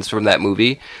favorite lines from that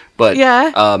movie. But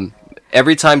almost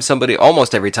every time somebody,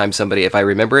 if I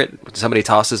remember it, somebody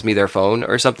tosses me their phone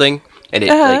or something, and it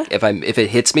like if it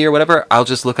hits me or whatever, I'll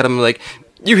just look at them like,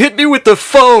 "You hit me with the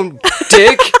phone,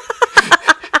 dick."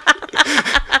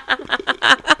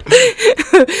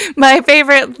 My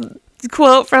favorite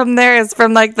quote from there is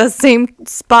from like the same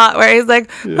spot where he's like,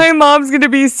 my mom's gonna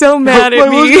be so mad at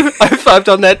me. I fived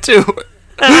on that too.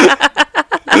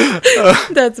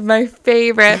 That's my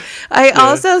favorite. I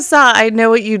also saw I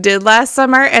Know What You Did Last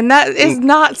Summer, and that is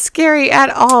not scary at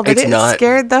all, but it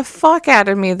scared the fuck out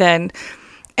of me then.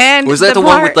 And was that the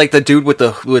one with like the dude with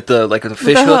the like the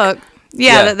fish hook?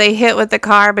 Yeah, that they hit with the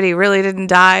car, but he really didn't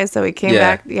die, so he came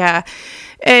back. Yeah.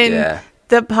 And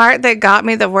the part that got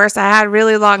me the worst, I had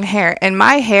really long hair, and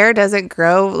my hair doesn't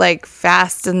grow like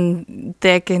fast and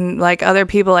thick and like other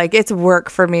people. Like, it's work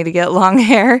for me to get long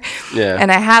hair. Yeah.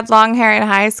 And I had long hair in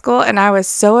high school, and I was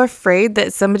so afraid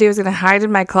that somebody was going to hide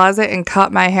in my closet and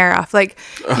cut my hair off. Like,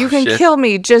 you can kill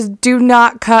me, just do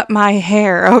not cut my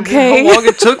hair, okay? How long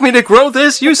it took me to grow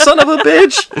this, you son of a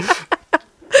bitch!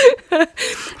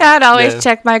 I'd always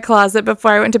check my closet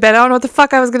before I went to bed. I don't know what the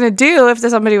fuck I was going to do if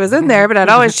somebody was in there, but I'd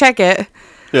always check it.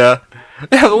 Yeah.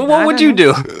 What would you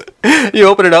do? You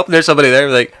open it up and there's somebody there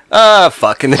like,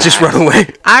 fuck, and then just run away.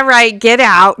 All right, get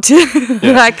out.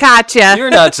 I caught you. You're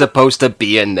not supposed to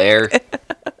be in there.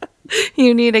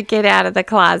 You need to get out of the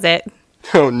closet.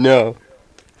 Oh, no.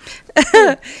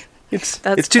 It's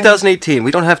 2018.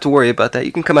 We don't have to worry about that.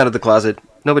 You can come out of the closet.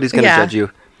 Nobody's going to judge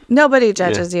you. Nobody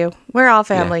judges you. We're all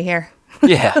family here.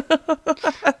 Yeah.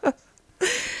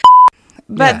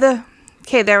 But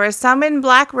there were some in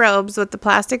black robes with the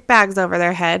plastic bags over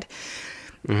their head.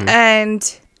 And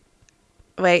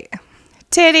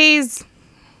titties.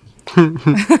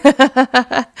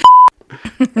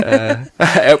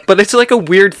 But it's like a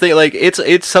weird thing. Like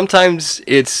it's sometimes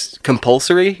it's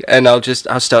compulsory, and I'll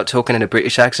start talking in a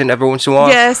British accent every once in a while.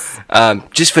 Yes.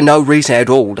 Just for no reason at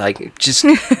all. Like just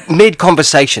mid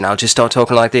conversation, I'll just start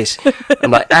talking like this.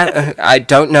 I'm like, I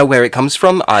don't know where it comes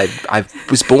from. I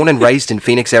was born and raised in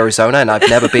Phoenix, Arizona, and I've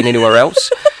never been anywhere else.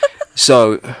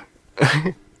 So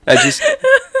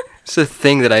it's a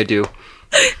thing that I do.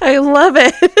 I love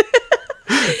it.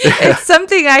 It's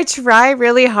something I try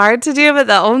really hard to do, but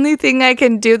the only thing I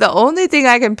can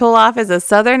pull off is a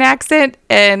Southern accent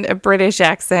and a British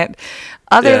accent.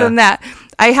 Other than that,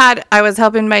 I was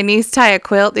helping my niece tie a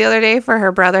quilt the other day for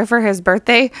her brother for his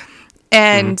birthday,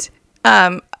 and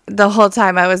the whole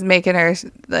time I was making her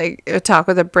like talk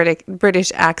with a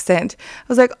British accent. I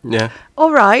was like,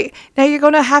 all right, now you're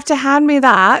going to have to hand me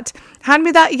that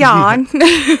yarn.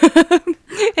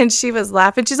 And she was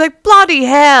laughing. She's like, bloody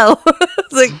hell. I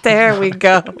was like, there we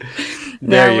go.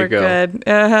 Now we're good.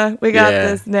 We got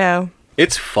this now.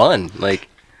 It's fun. Like,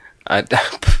 I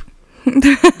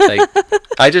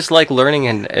just like learning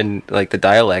and like the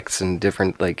dialects and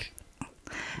different like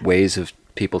ways of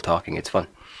people talking. It's fun.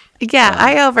 Yeah,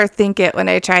 I overthink it when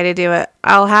I try to do it.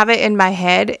 I'll have it in my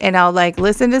head and I'll like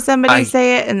listen to somebody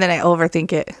say it and then I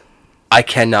overthink it. I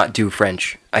cannot do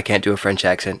French. I can't do a French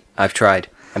accent. I've tried.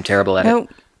 I'm terrible at it.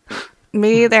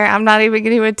 Me either. I'm not even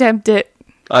going to attempt it.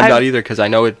 I'm not either because I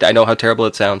know it. I know how terrible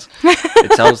it sounds.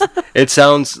 It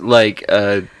sounds like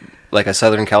a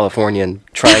Southern Californian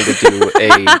trying to do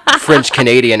a French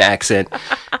Canadian accent.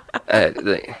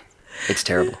 It's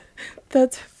terrible.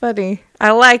 That's funny.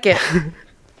 I like it.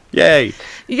 Yay.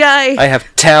 Yay. I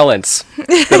have talents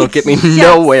that'll get me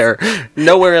nowhere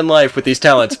in life with these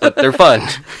talents, but they're fun.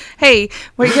 Hey,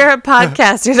 when you're a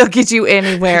podcaster, they'll get you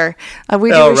anywhere. We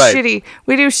do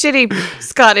shitty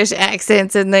Scottish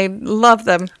accents, and they love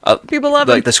them. People love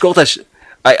them. Like the Scottish.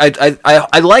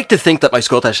 I like to think that my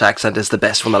Scottish accent is the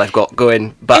best one that I've got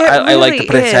going, but I like to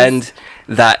pretend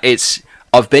that it's.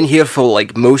 I've been here for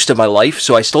like most of my life,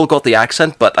 so I still got the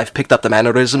accent, but I've picked up the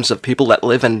mannerisms of people that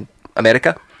live in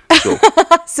America. So,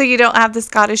 so you don't have the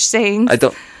Scottish sayings? I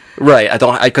don't. Right,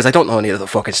 because I don't know any of the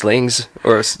fucking slangs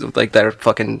or like their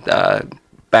fucking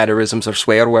mannerisms or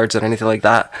swear words or anything like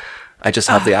that. I just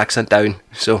have the accent down.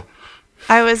 So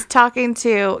I was talking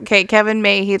to Kevin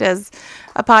May. He does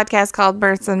a podcast called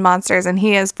Births and Monsters, and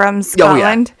he is from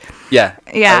Scotland. Oh, yeah.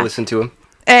 I listen to him.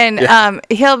 And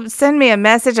he'll send me a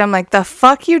message. I'm like, the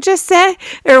fuck you just said?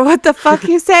 Or what the fuck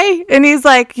you say? And he's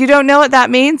like, you don't know what that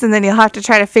means? And then you'll have to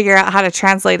try to figure out how to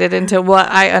translate it into what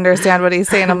I understand what he's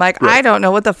saying. I'm like, I don't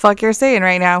know what the fuck you're saying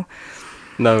right now.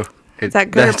 No. Is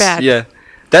that good or bad? Yeah.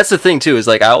 That's the thing, too, is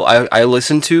like I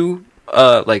listen to,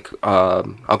 I'll go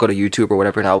to YouTube or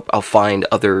whatever, and I'll find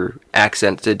other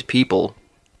accented people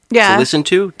to listen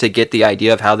to get the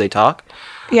idea of how they talk.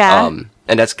 Yeah.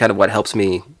 And that's kind of what helps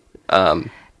me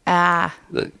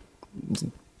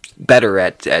better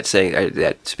at saying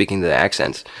at speaking the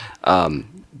accents,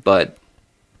 but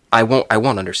I won't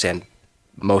understand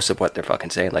most of what they're fucking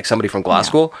saying. Like somebody from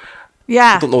Glasgow,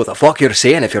 I don't know what the fuck you're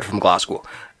saying if you're from Glasgow.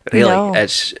 Really,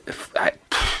 it's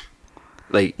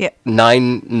like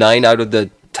 9 out of the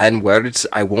 10 words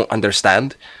I won't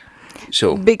understand.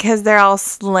 So because they're all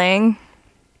slang.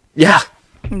 Yeah,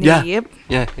 Yep.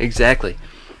 Yeah, exactly.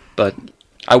 But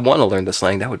I want to learn the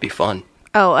slang. That would be fun.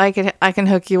 Oh, I can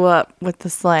hook you up with the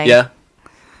slang. Yeah?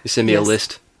 You send me a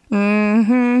list.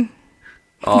 Mm-hmm.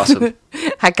 Awesome.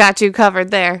 I got you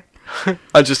covered there.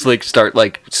 I'll just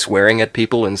start swearing at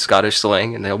people in Scottish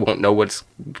slang, and they won't know what's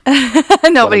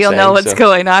Nobody will know what's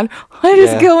going on. What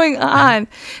is going on?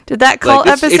 Did that call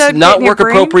episode it's not work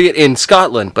appropriate in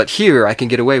Scotland, but here I can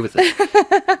get away with it.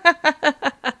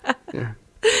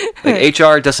 Like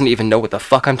HR doesn't even know what the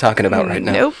fuck I'm talking about right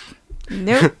now.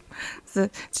 Nope.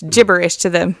 It's gibberish to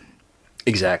them.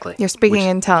 Exactly. You're speaking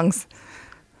in tongues.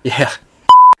 Yeah.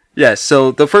 Yeah,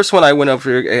 so the first one I went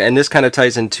over, and this kind of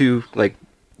ties into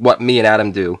what me and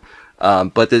Adam do,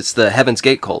 but it's the Heaven's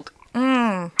Gate cult.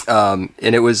 And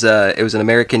it was an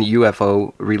American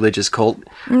UFO religious cult.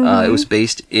 It was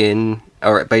based on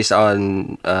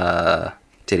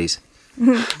titties.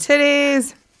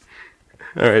 Titties.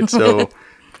 All right, so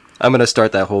I'm gonna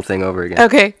start that whole thing over again.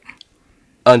 Okay.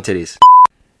 On titties.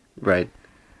 Right.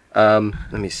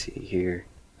 Let me see here.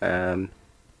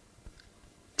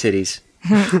 Titties.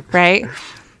 Right.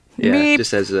 Yeah. Beep.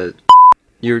 Just as a,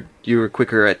 you were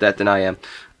quicker at that than I am.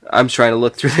 I'm trying to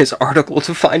look through this article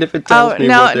to find if it tells me. Oh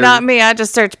no, not me. I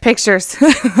just search pictures.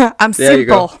 I'm there simple. You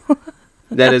go.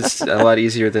 That is a lot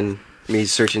easier than me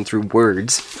searching through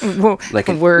words. Like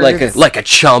a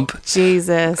chump.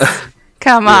 Jesus.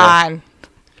 Come on.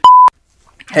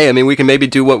 Hey, I mean, we can maybe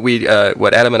do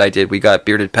what Adam and I did. We got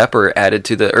bearded pepper added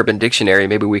to the Urban Dictionary.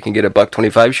 Maybe we can get a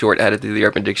 $1.25 short added to the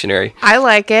Urban Dictionary. I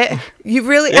like it. You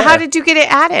really? Yeah. How did you get it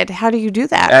added? How do you do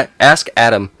that? Ask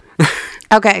Adam.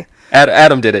 Okay.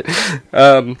 Adam did it.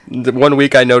 The 1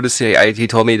 week I noticed he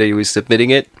told me that he was submitting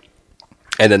it,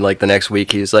 and then the next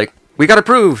week he was like, "We got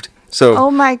approved." So, oh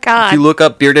my god! If you look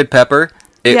up bearded pepper,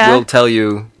 it will tell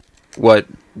you what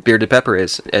bearded pepper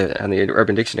is on the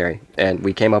Urban Dictionary, and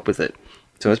we came up with it.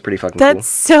 So it's pretty fucking cool. That's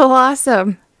so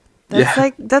awesome.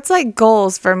 That's like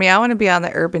goals for me. I want to be on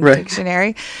the Urban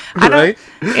Dictionary. Right?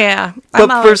 Yeah.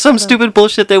 But for some stupid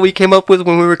bullshit that we came up with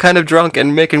when we were kind of drunk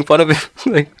and making fun of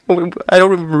it, I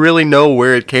don't really know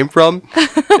where it came from.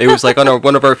 It was on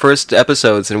one of our first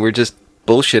episodes, and we're just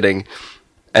bullshitting.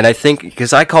 And I think,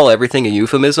 because I call everything a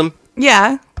euphemism.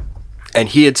 Yeah. And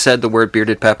he had said the word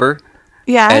bearded pepper.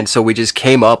 Yeah. And so we just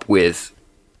came up with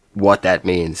what that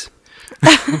means.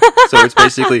 So it's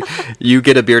basically you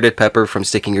get a bearded pepper from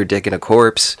sticking your dick in a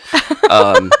corpse,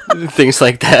 things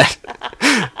like that.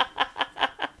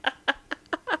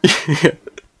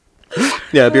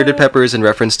 Yeah, bearded pepper is in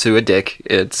reference to a dick.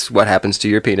 It's what happens to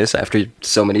your penis after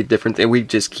so many different things. We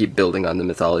just keep building on the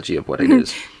mythology of what it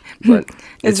is. But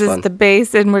is this fun. The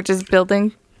base, and we're just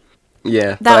building?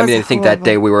 Yeah, but I mean, I think that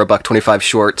day we were $1.25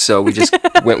 short, so we just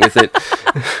went with it.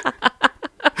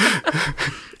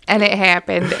 And it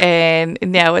happened, and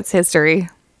now it's history.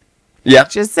 Yeah,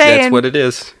 just saying. That's what it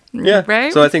is. Yeah,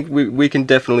 right. So I think we can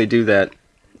definitely do that.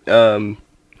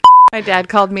 My dad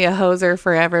called me a hoser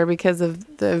forever because of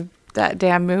that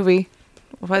damn movie.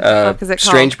 What the fuck is it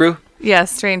called? Strange Brew. Yeah,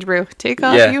 Strange Brew. Take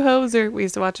off, you hoser. We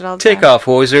used to watch it all the time. Take off,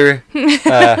 hoser.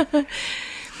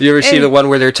 You ever see the one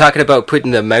where they're talking about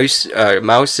putting the mouse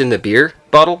in the beer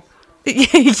bottle?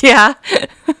 Yeah.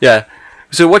 Yeah.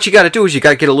 So what you got to do is you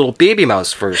got to get a little baby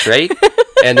mouse first, right?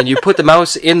 And then you put the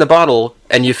mouse in the bottle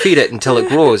and you feed it until it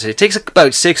grows. It takes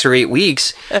about 6 or 8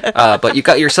 weeks, but you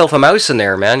got yourself a mouse in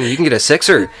there, man. You can get a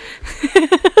 6er.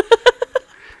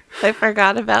 I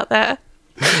forgot about that.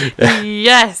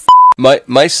 Yes.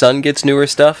 My son gets newer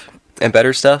stuff and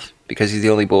better stuff because he's the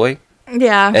only boy.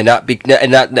 Yeah. And not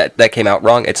that came out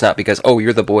wrong. It's not because, oh,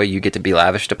 you're the boy, you get to be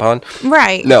lavished upon.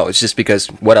 Right. No, it's just because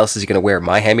what else is he going to wear?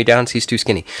 My hand-me-downs? He's too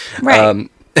skinny. Right.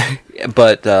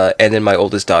 But and then my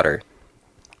oldest daughter.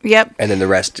 Yep. And then the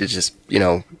rest is just,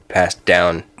 passed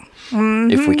down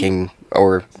if we can,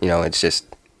 or, it's just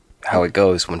how it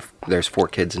goes when there's 4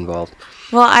 kids involved.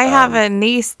 Well, I have a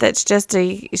niece that's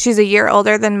she's a year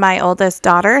older than my oldest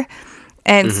daughter.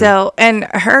 And so, and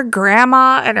her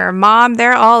grandma and her mom,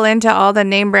 they're all into all the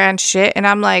name brand shit. And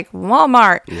I'm like,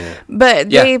 Walmart. Yeah.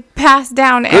 But they pass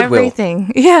down Goodwill.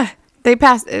 Everything. Yeah. They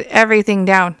pass everything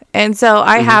down. And so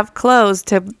I have clothes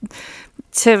to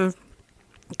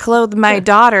clothe my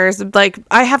daughters. Like,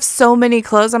 I have so many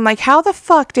clothes. I'm like, how the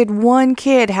fuck did one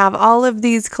kid have all of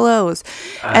these clothes?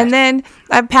 And then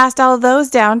I passed all of those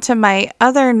down to my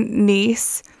other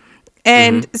niece.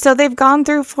 And so they've gone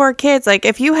through 4 kids. Like,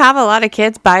 if you have a lot of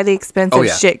kids, buy the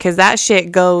expensive shit, because that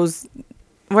shit goes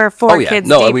where 4 kids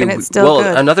deep, and it's still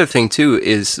good. Another thing, too,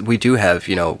 is we do have,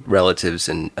 relatives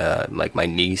and, like, my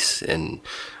niece and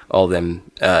all them,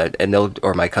 and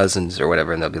or my cousins or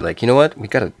whatever, and they'll be like, you know what? We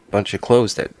got a bunch of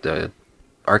clothes that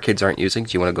our kids aren't using.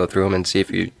 Do you want to go through them and see if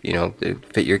they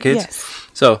fit your kids? Yes.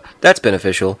 So that's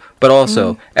beneficial. But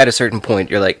also, at a certain point,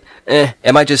 you're like,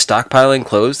 am I just stockpiling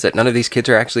clothes that none of these kids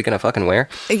are actually going to fucking wear?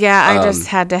 Yeah, I just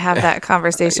had to have that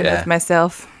conversation with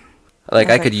myself. Like,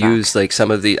 I could use, like,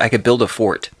 I could build a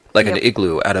fort, like an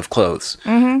igloo out of clothes.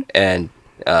 And,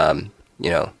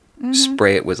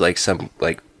 spray it with, like, some,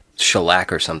 like,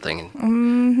 shellac or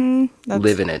something and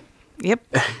live in it. Yep.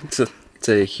 It's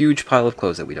a huge pile of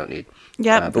clothes that we don't need.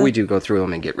 Yep. But we do go through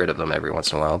them and get rid of them every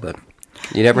once in a while. But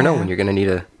you never know when you're going to need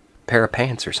a pair of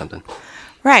pants or something.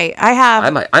 Right.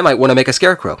 I might want to make a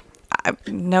scarecrow.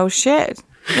 No shit.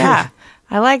 Yeah.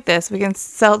 I like this. We can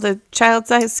sell the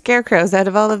child-sized scarecrows out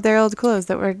of all of their old clothes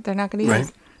that they're not going to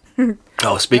use. Right.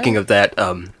 Oh, speaking of that,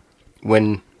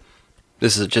 when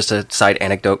this is just a side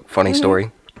anecdote, funny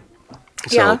story.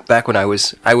 So back when I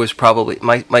was probably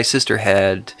my sister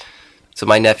had. So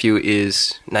my nephew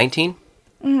is 19.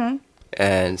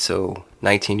 And so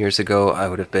 19 years ago, I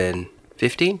would have been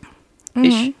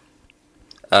 15-ish.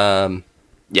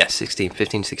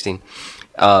 15, 16.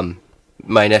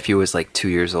 My nephew was like 2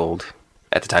 years old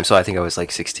at the time, so I think I was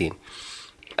like 16.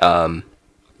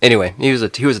 Anyway, he was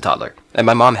a toddler, and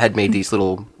my mom had made these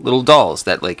little dolls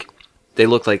that, like, they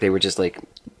looked like they were just like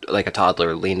a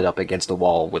toddler leaning up against the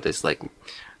wall with this like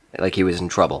he was in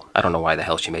trouble. I don't know why the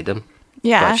hell she made them.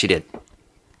 Yeah, but she did.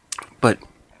 But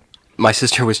my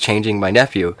sister was changing my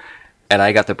nephew, and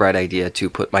I got the bright idea to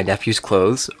put my nephew's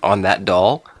clothes on that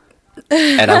doll.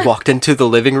 And I walked into the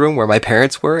living room where my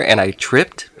parents were, and I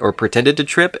tripped, or pretended to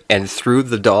trip, and threw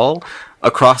the doll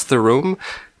across the room.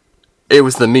 It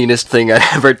was the meanest thing I'd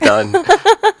ever done.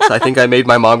 So I think I made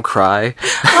my mom cry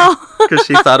because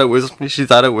she thought it was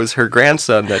her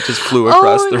grandson that just flew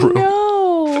across the room.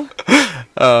 No.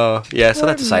 Yeah. So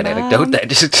that's a side anecdote. That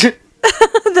just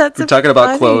we're talking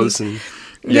about clothes and.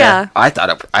 Yeah, I thought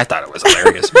it was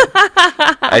hilarious.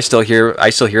 I still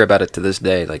hear about it to this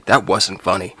day. Like, that wasn't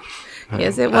funny.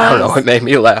 Yes, it was. I don't know. It made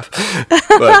me laugh.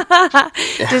 But,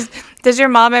 does your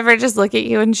mom ever just look at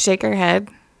you and shake her head?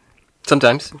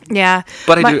 Sometimes. Yeah.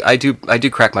 But I do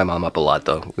crack my mom up a lot,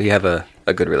 though. We have a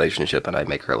good relationship, and I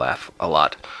make her laugh a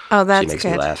lot. Oh, that's good. She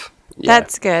makes me laugh. Yeah.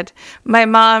 That's good. My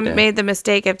mom made the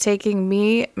mistake of taking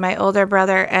me, my older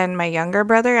brother, and my younger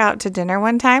brother out to dinner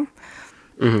one time.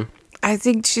 Mm-hmm. I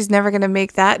think she's never going to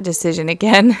make that decision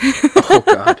again. Oh,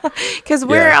 God. Because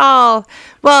we're all,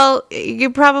 well,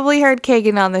 you probably heard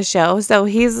Kagan on the show, so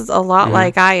he's a lot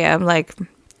like I am. Like,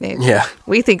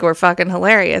 we think we're fucking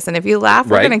hilarious, and if you laugh,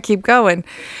 we're going to keep going.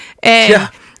 And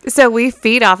so we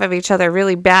feed off of each other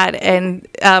really bad, and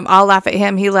I'll laugh at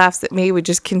him, he laughs at me, we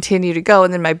just continue to go.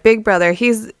 And then my big brother,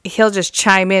 he'll just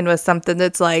chime in with something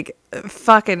that's like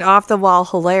fucking off the wall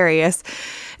hilarious.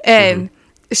 And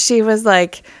she was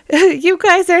like, you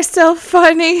guys are so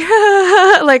funny.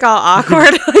 Like, all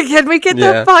awkward. Like, can we get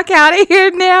the fuck out of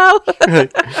here now?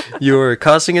 You're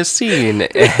causing a scene,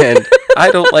 and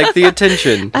I don't like the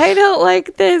attention. I don't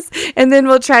like this. And then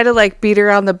we'll try to, like, beat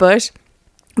around the bush.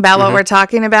 about what we're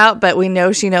talking about, but we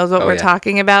know she knows what we're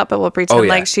talking about, but we'll pretend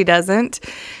like she doesn't.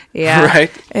 Yeah.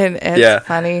 Right. And it's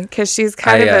funny because she's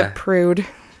kind of a prude.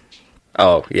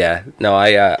 Oh, yeah. No,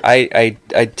 I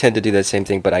tend to do the same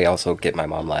thing, but I also get my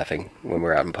mom laughing when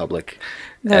we're out in public.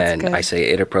 That's good. I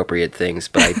say inappropriate things,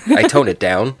 but I tone it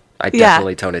down. I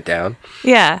definitely tone it down.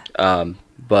 Yeah.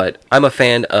 But I'm a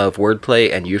fan of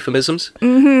wordplay and euphemisms.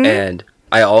 Mm-hmm. And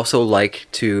I also like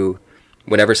to,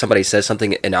 whenever somebody says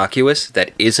something innocuous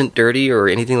that isn't dirty or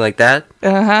anything like that,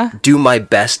 do my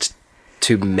best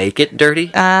to make it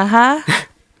dirty. And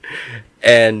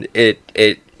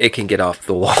it can get off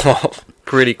the wall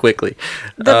pretty quickly.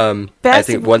 I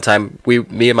think one time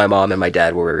me and my mom and my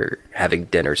dad were having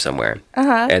dinner somewhere,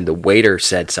 and the waiter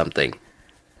said something,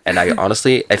 and I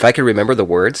honestly, if I could remember the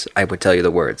words, I would tell you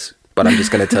the words, but I'm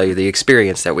just going to tell you the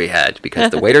experience that we had,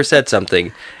 because the waiter said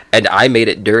something and I made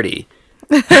it dirty.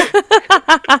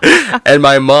 And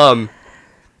my mom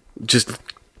just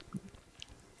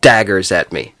daggers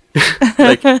at me.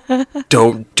 Like,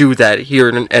 don't do that here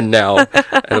and now.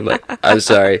 And I'm like, I'm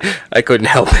sorry, I couldn't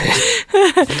help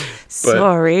it.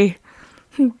 Sorry.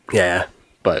 Yeah,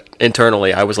 but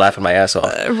internally I was laughing my ass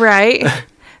off. Right.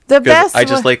 The best. I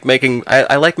just like making.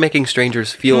 I like making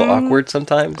strangers feel awkward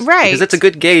sometimes. Right. Because it's a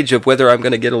good gauge of whether I'm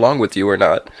going to get along with you or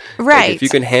not. Right. Like, if you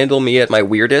can handle me at my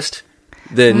weirdest,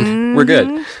 then we're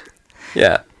good.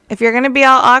 Yeah. If you're going to be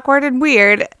all awkward and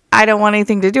weird, I don't want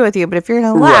anything to do with you. But if you're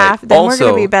going to laugh, then also,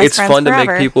 we're going to be best friends forever. It's fun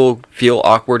to make people feel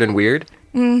awkward and weird,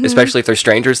 especially if they're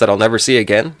strangers that I'll never see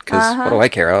again. Because what do I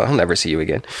care? I'll never see you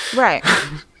again. Right.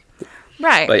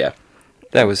 Right. But yeah,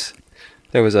 that was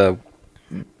a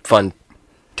fun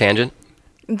tangent.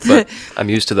 But I'm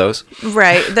used to those.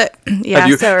 Right.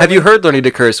 Have you heard Learning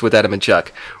to Curse with Adam and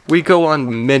Chuck? We go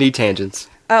on many tangents.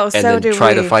 Oh, and so then do we.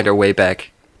 try to find our way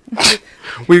back.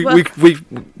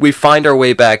 We find our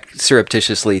way back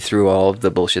surreptitiously through all of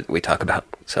the bullshit that we talk about.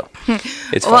 So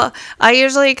it's fun. Well, I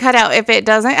usually cut out if it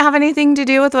doesn't have anything to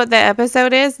do with what the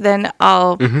episode is, then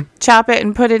I'll chop it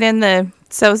and put it in the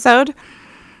so-sode.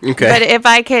 Okay. But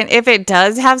if it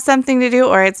does have something to do,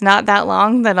 or it's not that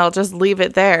long, then I'll just leave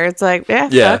it there. It's like,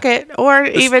 fuck it. Or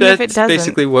even if it doesn't. That's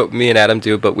basically what me and Adam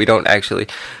do, but we don't actually.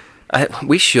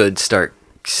 We should start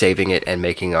saving it and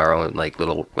making our own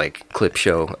little clip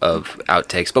show of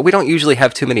outtakes, but we don't usually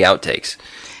have too many outtakes.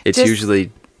 It's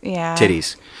usually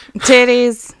titties.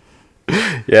 Titties.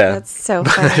 Yeah. That's so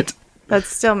funny. That's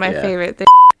still my favorite thing.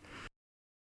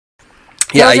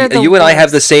 Yeah, you and I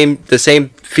have the same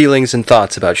feelings and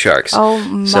thoughts about sharks. Oh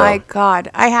my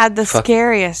God. I had the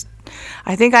scariest.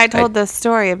 I think I told this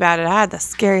story about it. I had the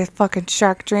scariest fucking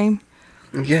shark dream.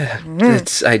 Yeah.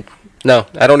 I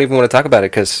don't even want to talk about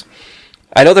it because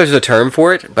I know there's a term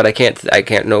for it, but I can't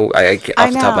know off the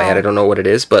top of my head. I don't know what it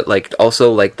is, but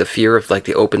also the fear of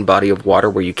the open body of water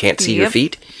where you can't see your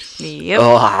feet. Yep.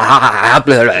 Oh,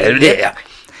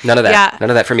 none of that. Yeah. None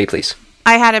of that for me, please.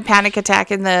 I had a panic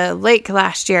attack in the lake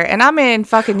last year, and I'm in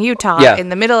fucking Utah in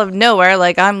the middle of nowhere.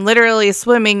 I'm literally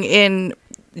swimming in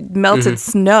melted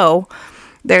snow.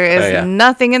 There is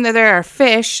nothing in there. There are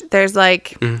fish. There's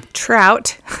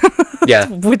trout,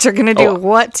 which are going to do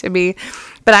what to me.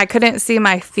 But I couldn't see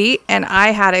my feet, and I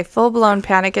had a full-blown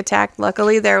panic attack.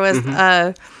 Luckily, there was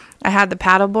I had the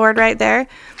paddleboard right there.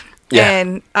 Yeah.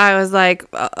 And I was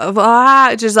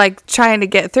just trying to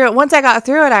get through it. Once I got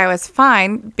through it, I was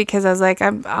fine because I was like,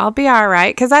 I'll be all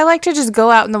right. Because I like to just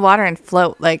go out in the water and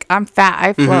float. I'm fat.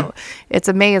 I float. It's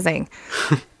amazing.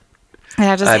 And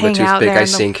I just hang out there. I'm a toothpick. I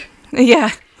sink.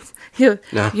 Yeah.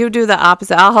 You do the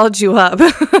opposite. I'll hold you up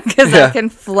because I can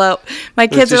float. My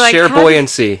kids are like, share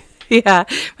buoyancy. Yeah.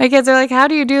 My kids are like, how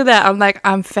do you do that? I'm like,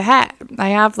 I'm fat.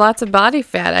 I have lots of body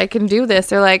fat. I can do this.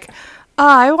 They're like, oh,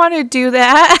 I want to do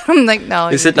that. I'm like, no.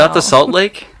 Is it not the Salt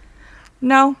Lake?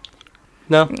 No.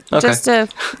 No? Okay. Just a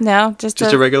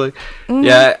regular? Mm-hmm.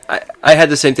 Yeah, I had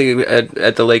the same thing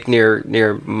at the lake near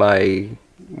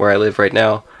where I live right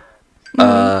now.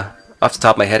 Off the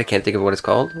top of my head, I can't think of what it's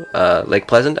called. Lake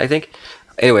Pleasant, I think.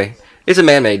 Anyway, it's a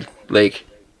man-made lake.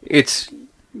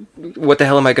 What the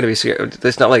hell am I going to be scared?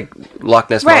 It's not like Loch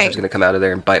Ness Monster's going to come out of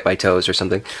there and bite my toes or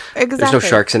something. Exactly. There's no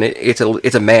sharks in it.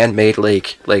 It's a man-made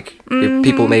lake.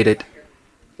 People made it.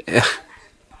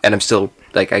 And I'm still,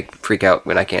 I freak out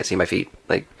when I can't see my feet.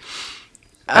 I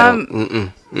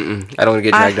don't want to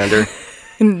get dragged under.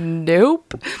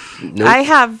 Nope. I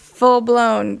have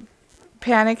full-blown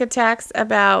panic attacks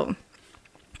about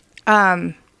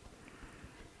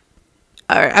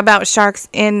sharks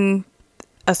in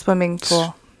a swimming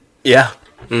pool. Yeah.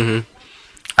 Mm-hmm.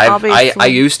 I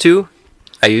used to.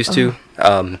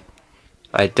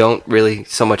 I don't really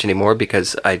so much anymore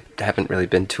because I haven't really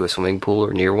been to a swimming pool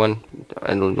or near one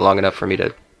and long enough for me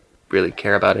to really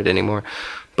care about it anymore.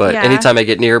 But Yeah. anytime I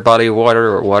get near a body of water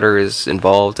or water is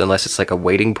involved, unless it's like a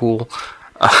wading pool,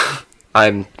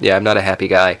 I'm not a happy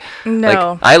guy.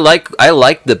 No. Like, I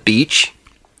like the beach,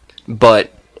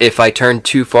 but if I turn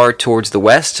too far towards the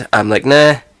west, I'm like,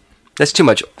 nah, that's too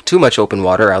much open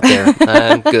water out there.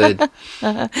 I'm good.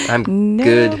 I'm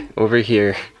good over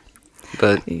here.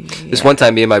 But this one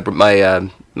time, me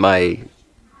and my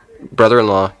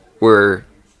brother-in-law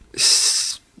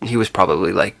he was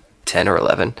probably like 10 or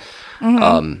 11.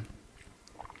 And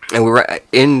we were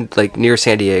in like near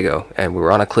San Diego, and we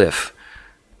were on a cliff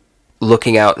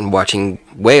looking out and watching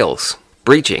whales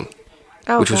breaching,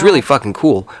 which was really fucking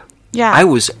cool. Yeah. I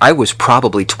was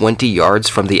probably 20 yards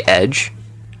from the edge,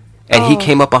 and he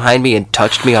came up behind me and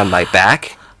touched me on my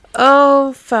back.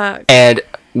 Oh, fuck. And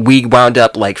we wound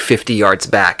up like 50 yards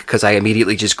back because I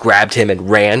immediately just grabbed him and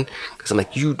ran. Because I'm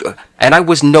like, and I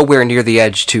was nowhere near the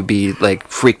edge to be like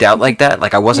freaked out like that.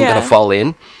 Like I wasn't going to fall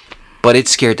in, but it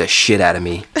scared the shit out of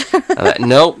me. I'm like,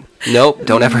 nope,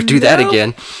 don't ever do that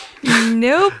again.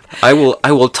 Nope. I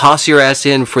will toss your ass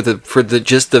in for the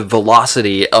just the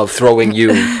velocity of throwing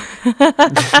you.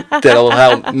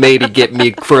 That'll maybe get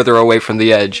me further away from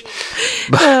the edge.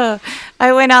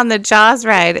 I went on the Jaws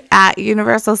ride at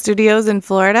Universal Studios in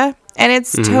Florida, and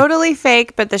it's totally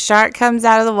fake, but the shark comes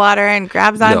out of the water and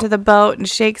grabs onto the boat and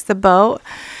shakes the boat.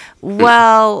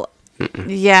 Well,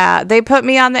 yeah, they put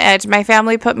me on the edge. My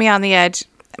family put me on the edge.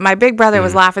 My big brother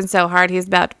was laughing so hard he's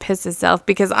about to piss himself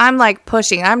because I'm like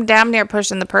pushing. I'm damn near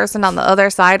pushing the person on the other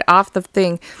side off the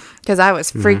thing because I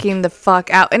was freaking the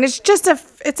fuck out. And it's just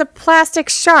it's a plastic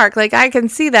shark. Like I can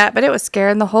see that, but it was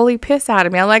scaring the holy piss out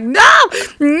of me. I'm like, no.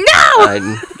 I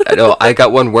know. I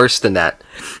got one worse than that.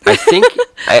 I think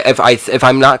if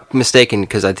I'm not mistaken,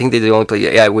 because I think they're the only place.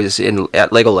 Yeah, it was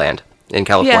at Legoland in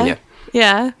California.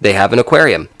 Yeah. They have an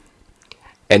aquarium,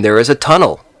 and there is a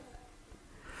tunnel.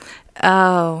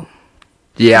 Oh.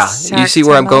 Yeah, you see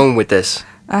where I'm tunnel. going with this.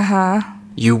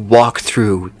 You walk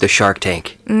through the shark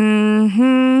tank.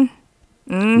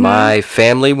 My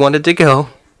family wanted to go.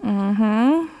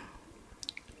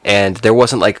 And there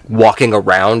wasn't like walking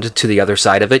around to the other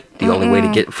side of it. The only way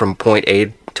to get from point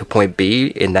A to point B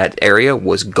in that area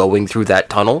was going through that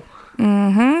tunnel.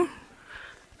 For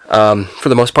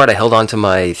the most part, I held on to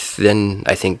my thin,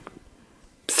 I think,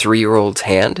 3-year-old's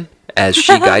hand as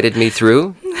she guided me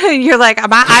through. You're like,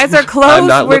 my eyes are closed. I'm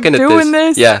not looking We're at doing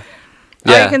this. Yeah.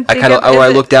 I can think I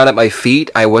looked down at my feet.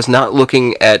 I was not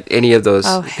looking at any of those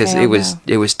because hell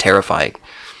it was terrifying.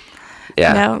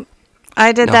 Yeah. No,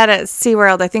 I did that at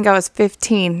SeaWorld. I think I was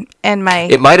 15, and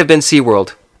It might have been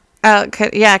SeaWorld.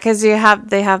 Because they have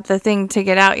the thing to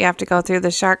get out. You have to go through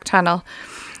the shark tunnel.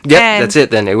 Yep, that's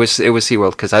it. Then it was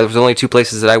SeaWorld because there was only 2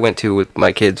 places that I went to with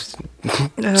my kids.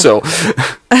 So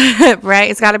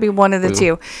right, it's got to be one of the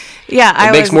two. Yeah,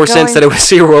 it makes more sense that it was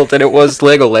SeaWorld than it was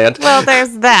Legoland. Well,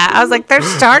 there's that. I was like, there's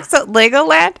sharks at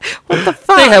Legoland? What the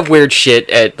fuck? They have weird shit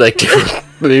at like different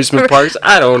amusement parks.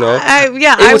 I don't know.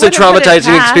 It was a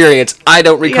traumatizing experience. I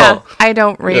don't recall. Yeah, I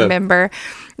don't remember.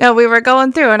 No, we were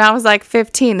going through, and I was like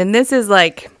 15, and this is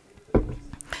like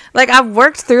I've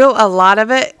worked through a lot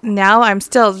of it. Now I'm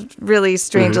still really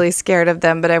strangely scared of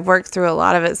them, but I've worked through a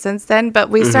lot of it since then. But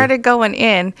we started going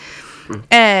in,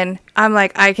 and I'm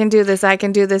like, I can do this, I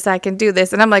can do this, I can do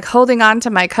this. And I'm like holding on to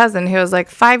my cousin who was like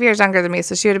 5 years younger than me,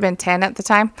 so she would have been 10 at the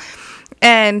time.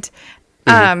 And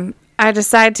I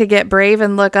decide to get brave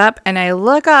and look up, and I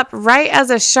look up right as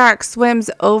a shark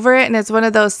swims over it, and it's one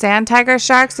of those sand tiger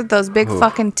sharks with those big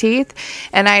fucking teeth,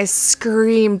 and I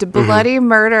screamed bloody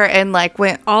murder and like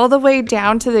went all the way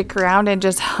down to the ground and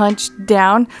just hunched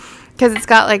down because it's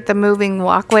got like the moving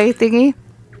walkway thingy,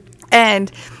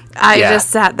 and I just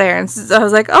sat there, and I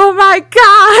was like, oh my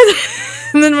god.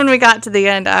 And then when we got to the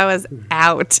end, I was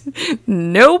out.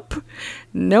 Nope,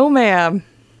 no ma'am.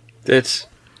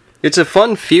 It's a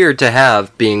fun fear to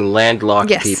have, being landlocked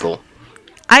Yes. people.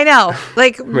 I know.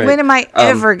 Like, Right. when am I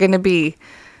ever going to be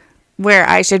where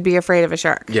I should be afraid of a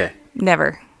shark? Yeah.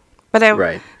 Never. But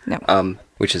no.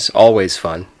 Which is always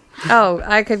fun. Oh,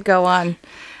 I could go on.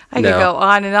 I could go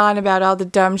on and on about all the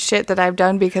dumb shit that I've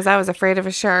done because I was afraid of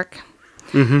a shark.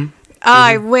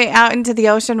 I went out into the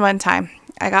ocean one time.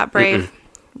 I got brave.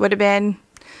 Would have been...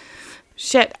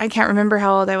 Shit, I can't remember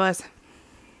how old I was.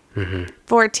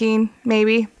 14,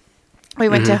 maybe. We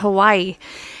went to Hawaii,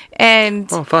 and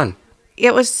fun.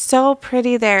 it was so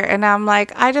pretty there. And I'm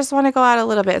like, I just want to go out a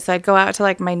little bit. So I'd go out to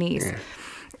like my knees,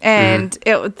 and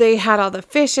they had all the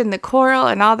fish and the coral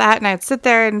and all that. And I'd sit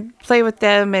there and play with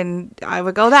them, and I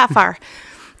would go that far.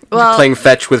 Well, playing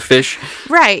fetch with fish.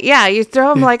 right. Yeah. You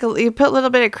throw them you put a little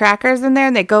bit of crackers in there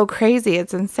and they go crazy.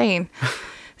 It's insane.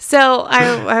 So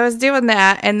I was doing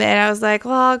that, and then I was like,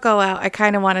 well, I'll go out. I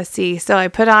kind of want to see. So I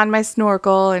put on my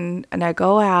snorkel, and I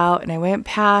go out, and I went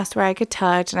past where I could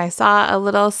touch, and I saw a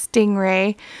little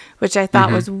stingray, which I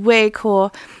thought was way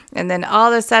cool. And then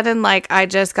all of a sudden, like, I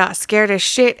just got scared as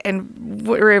shit and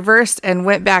reversed and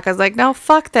went back. I was like, no,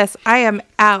 fuck this. I am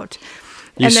out.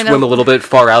 You and then swim a little bit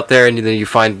far out there, and then you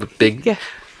find the big... Yeah.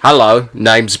 Hello,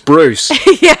 name's Bruce.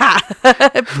 Yeah.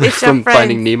 From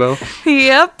Finding Nemo.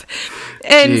 Yep.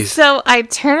 And Jeez. so I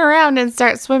turn around and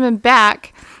start swimming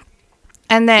back.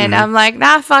 And then I'm like,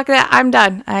 nah, fuck that. I'm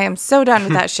done. I am so done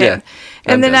with that shit. Yeah,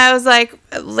 and then done. I was like,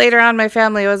 later on, my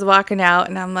family was walking out,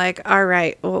 and I'm like, all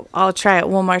right, well, I'll try it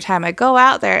one more time. I go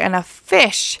out there, and a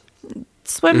fish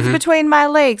swims between my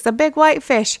legs, a big white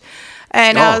fish.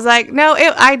 And I was like, no,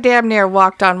 I damn near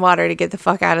walked on water to get the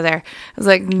fuck out of there. I was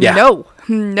like, no,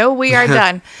 we are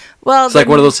done. Well, It's like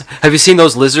one of those. Have you seen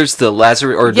those lizards, the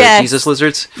Lazarus or the Jesus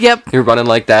lizards? Yep. You're running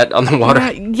like that on the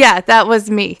water. Yeah, that was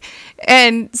me.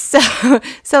 And so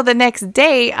the next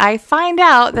day, I find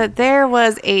out that there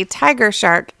was a tiger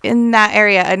shark in that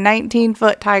area, a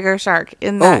 19-foot tiger shark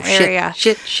in that area.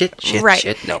 Shit, Right.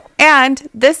 shit, no. And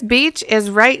this beach is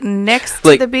right next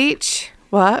to the beach.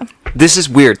 What? This is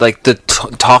weird. Like, the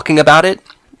talking about it,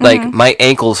 like, my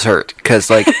ankles hurt. Because,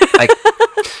 like,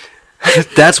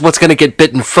 that's what's going to get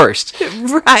bitten first.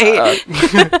 Right.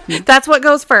 That's what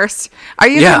goes first. Are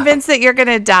you convinced that you're going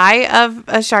to die of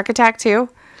a shark attack too?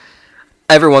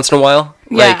 Every once in a while.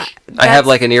 Yeah, Like, I have,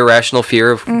 like, an irrational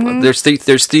fear of... There's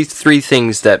three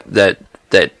things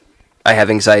that I have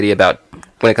anxiety about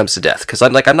when it comes to death. Because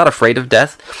I'm not afraid of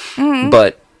death,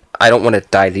 but I don't want to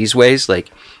die these ways. Like,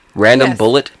 random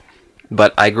bullet.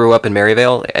 But I grew up in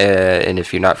Maryvale, and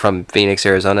if you're not from Phoenix,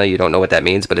 Arizona, you don't know what that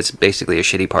means, but it's basically a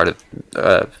shitty part of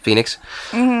Phoenix.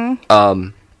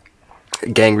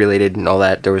 Gang-related and all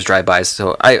that. There was drive-bys,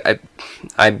 so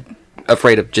I'm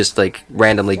afraid of just, like,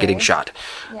 randomly getting shot.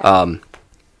 I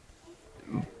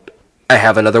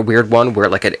have another weird one where,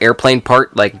 like, an airplane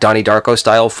part, like Donnie Darko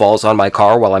style, falls on my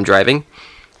car while I'm driving.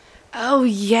 Oh,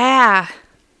 yeah.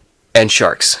 And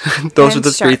sharks. Those are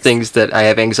the three sharks. things that I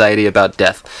have anxiety about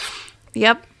death.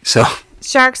 Yep. So...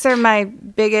 Sharks are my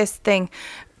biggest thing.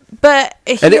 But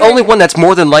And the only one that's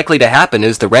more than likely to happen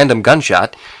is the random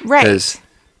gunshot. Right. Because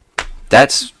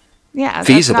that's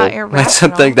feasible. That's not irrational. That's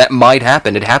something that might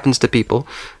happen. It happens to people.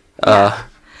 Yeah.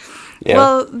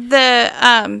 Well, the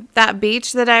that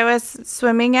beach that I was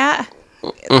swimming at,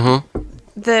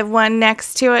 the one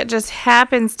next to it just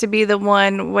happens to be the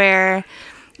one where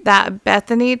that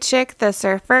Bethany chick, the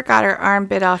surfer, got her arm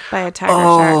bit off by a tiger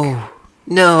shark.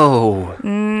 No.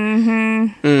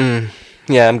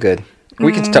 Yeah, I'm good.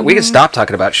 We can stop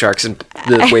talking about sharks and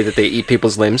the way that they eat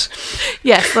people's limbs.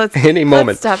 Yes, let's Any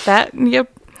moment. Let's stop that.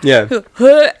 Yep. Yeah.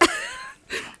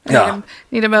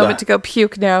 Need a moment to go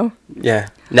puke now. Yeah.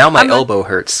 Now my elbow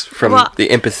hurts from the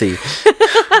empathy.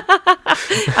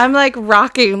 I'm like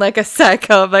rocking like a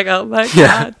psycho. I'm like, oh my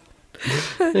god.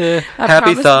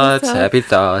 Happy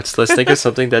thoughts. Let's think of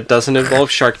something that doesn't involve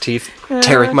shark teeth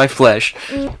tearing my flesh.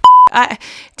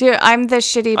 Dude, I'm the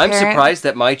shitty parent. I'm surprised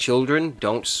that my children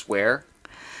don't swear.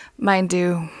 Mine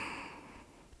do.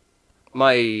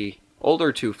 My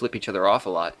older two flip each other off a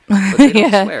lot, but they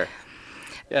don't swear.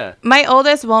 Yeah. My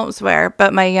oldest won't swear,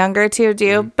 but my younger two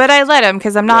do. But I let him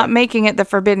because I'm not making it the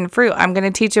forbidden fruit. I'm going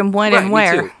to teach him when and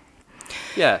where. Me too.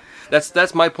 Yeah,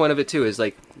 that's my point of it too. Is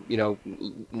like,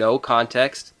 no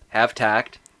context, have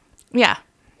tact. Yeah.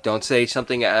 Don't say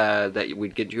something that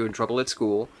would get you in trouble at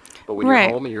school. But when you're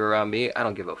home and you're around me, I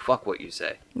don't give a fuck what you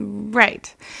say.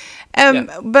 Right.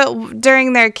 But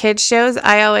during their kids shows,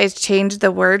 I always change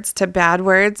the words to bad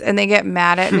words, and they get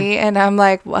mad at me, and I'm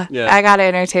like, well, I gotta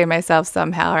entertain myself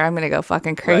somehow, or I'm gonna go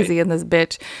fucking crazy in this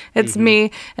bitch. It's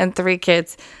me and 3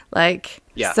 kids, like,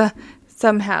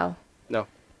 somehow. No,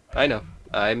 I know.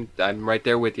 I'm right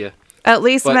there with you. At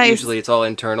least but usually it's all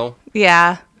internal.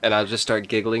 Yeah. And I'll just start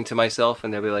giggling to myself,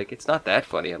 and they'll be like, "It's not that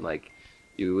funny." I'm like,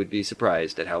 "You would be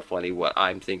surprised at how funny what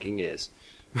I'm thinking is."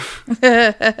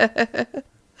 Because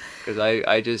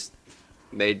I just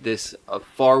made this a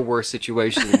far worse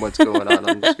situation than what's going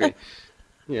on the screen.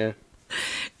 Yeah.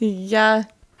 Yeah.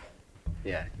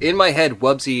 Yeah. In my head,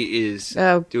 Wubsy is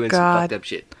doing some fucked up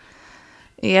shit.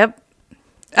 Yep.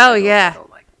 Oh, yeah. I don't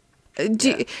like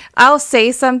I'll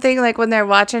say something, like, when they're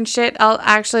watching shit, I'll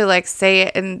actually, like, say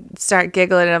it and start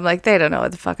giggling, and I'm like, they don't know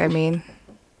what the fuck I mean.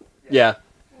 Yeah.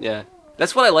 Yeah.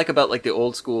 That's what I like about, like, the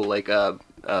old school, like,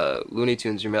 Looney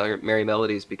Tunes or Merry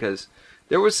Melodies, because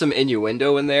there was some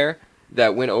innuendo in there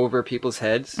that went over people's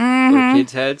heads, or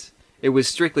kids' heads, it was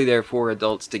strictly there for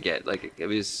adults to get. Like, it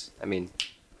was, I mean,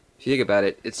 if you think about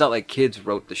it, it's not like kids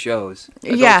wrote the shows.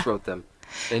 Adults wrote them.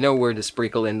 They know where to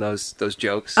sprinkle in those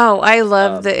jokes. Oh, I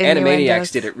love the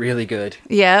Animaniacs did it really good.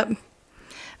 Yep.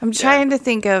 I'm trying to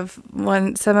think of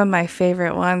some of my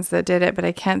favorite ones that did it, but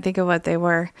I can't think of what they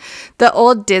were. The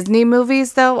old Disney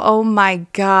movies, though, oh my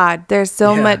God. There's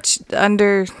so much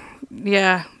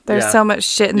there's so much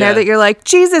shit in there that you're like,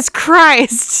 Jesus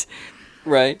Christ.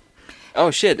 Right. Oh,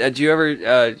 shit. Did you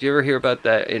ever hear about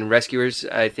that in Rescuers?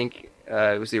 I think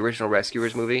it was the original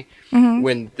Rescuers movie. Mm-hmm.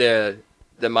 When the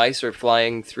mice are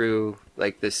flying through,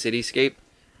 like, the cityscape.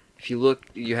 If you look,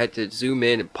 you had to zoom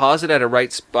in, pause it at a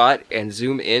right spot, and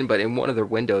zoom in. But in one of their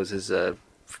windows is a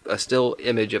still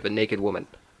image of a naked woman.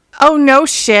 Oh, no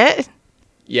shit.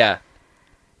 Yeah.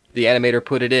 The animator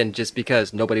put it in just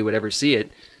because nobody would ever see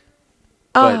it.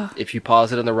 But if you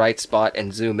pause it on the right spot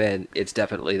and zoom in, it's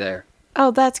definitely there. Oh,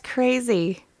 that's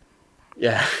crazy.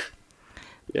 Yeah.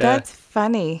 That's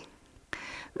funny.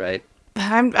 Right.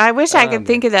 I wish I could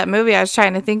think of that movie I was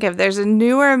trying to think of. There's a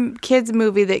newer kids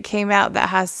movie that came out that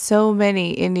has so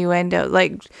many innuendo,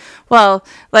 like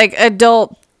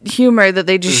adult humor that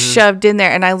they just shoved in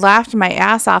there, and I laughed my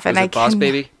ass off. Was it Boss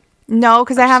Baby? No,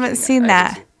 because I haven't seen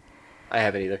that. I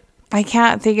haven't either. I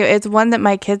can't think of it. It's one that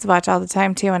my kids watch all the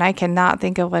time too, and I cannot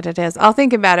think of what it is. I'll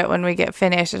think about it when we get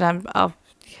finished, and I'll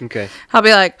be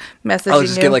like messaging I'll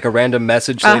just get like a random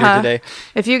message later today.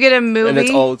 If you get a movie, and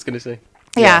that's all it's gonna say.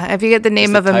 Yeah, if you get the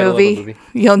name of a movie,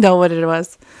 you'll know what it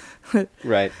was.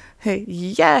 Right. Hey,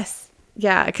 yes.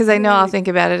 Yeah, because I know I'll think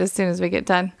about it as soon as we get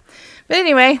done. But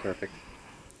anyway. Perfect.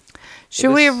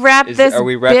 Should we wrap this are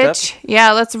we wrapped bitch? Up?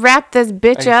 Yeah, let's wrap this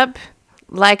bitch up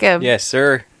like a... Yes,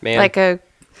 sir, ma'am. Like a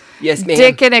yes, ma'am.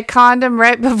 dick in a condom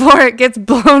right before it gets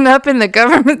blown up in the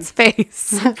government's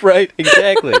face. Right,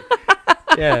 exactly.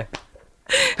 Yeah.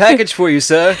 Package for you,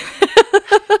 sir.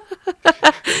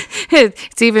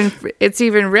 It's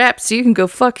even wrapped, so you can go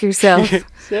fuck yourself.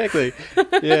 Exactly.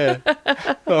 Yeah.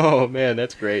 Oh man,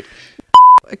 that's great.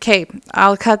 Okay,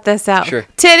 I'll cut this out. Sure.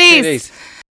 Titties.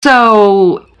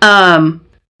 So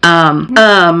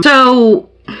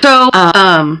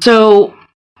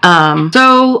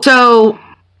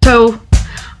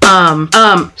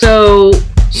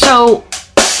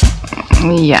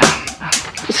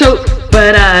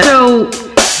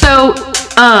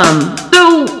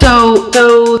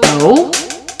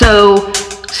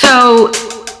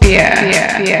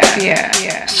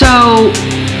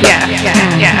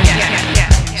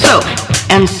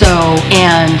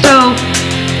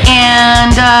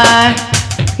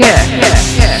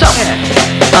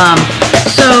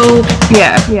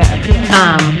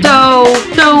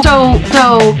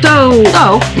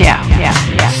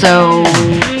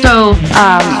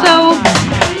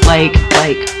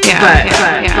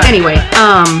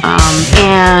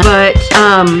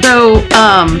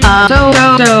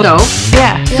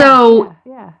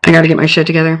I gotta get my shit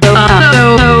together.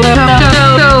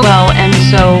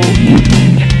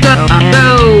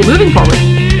 Moving forward.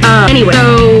 Anyway.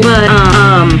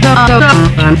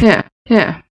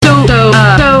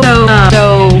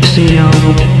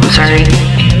 Sorry.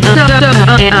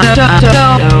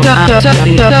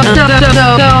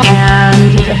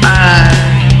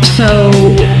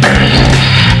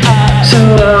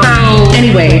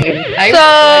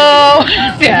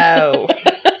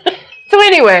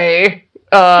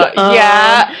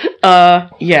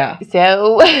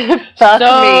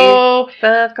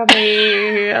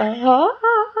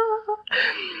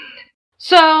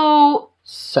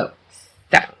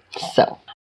 So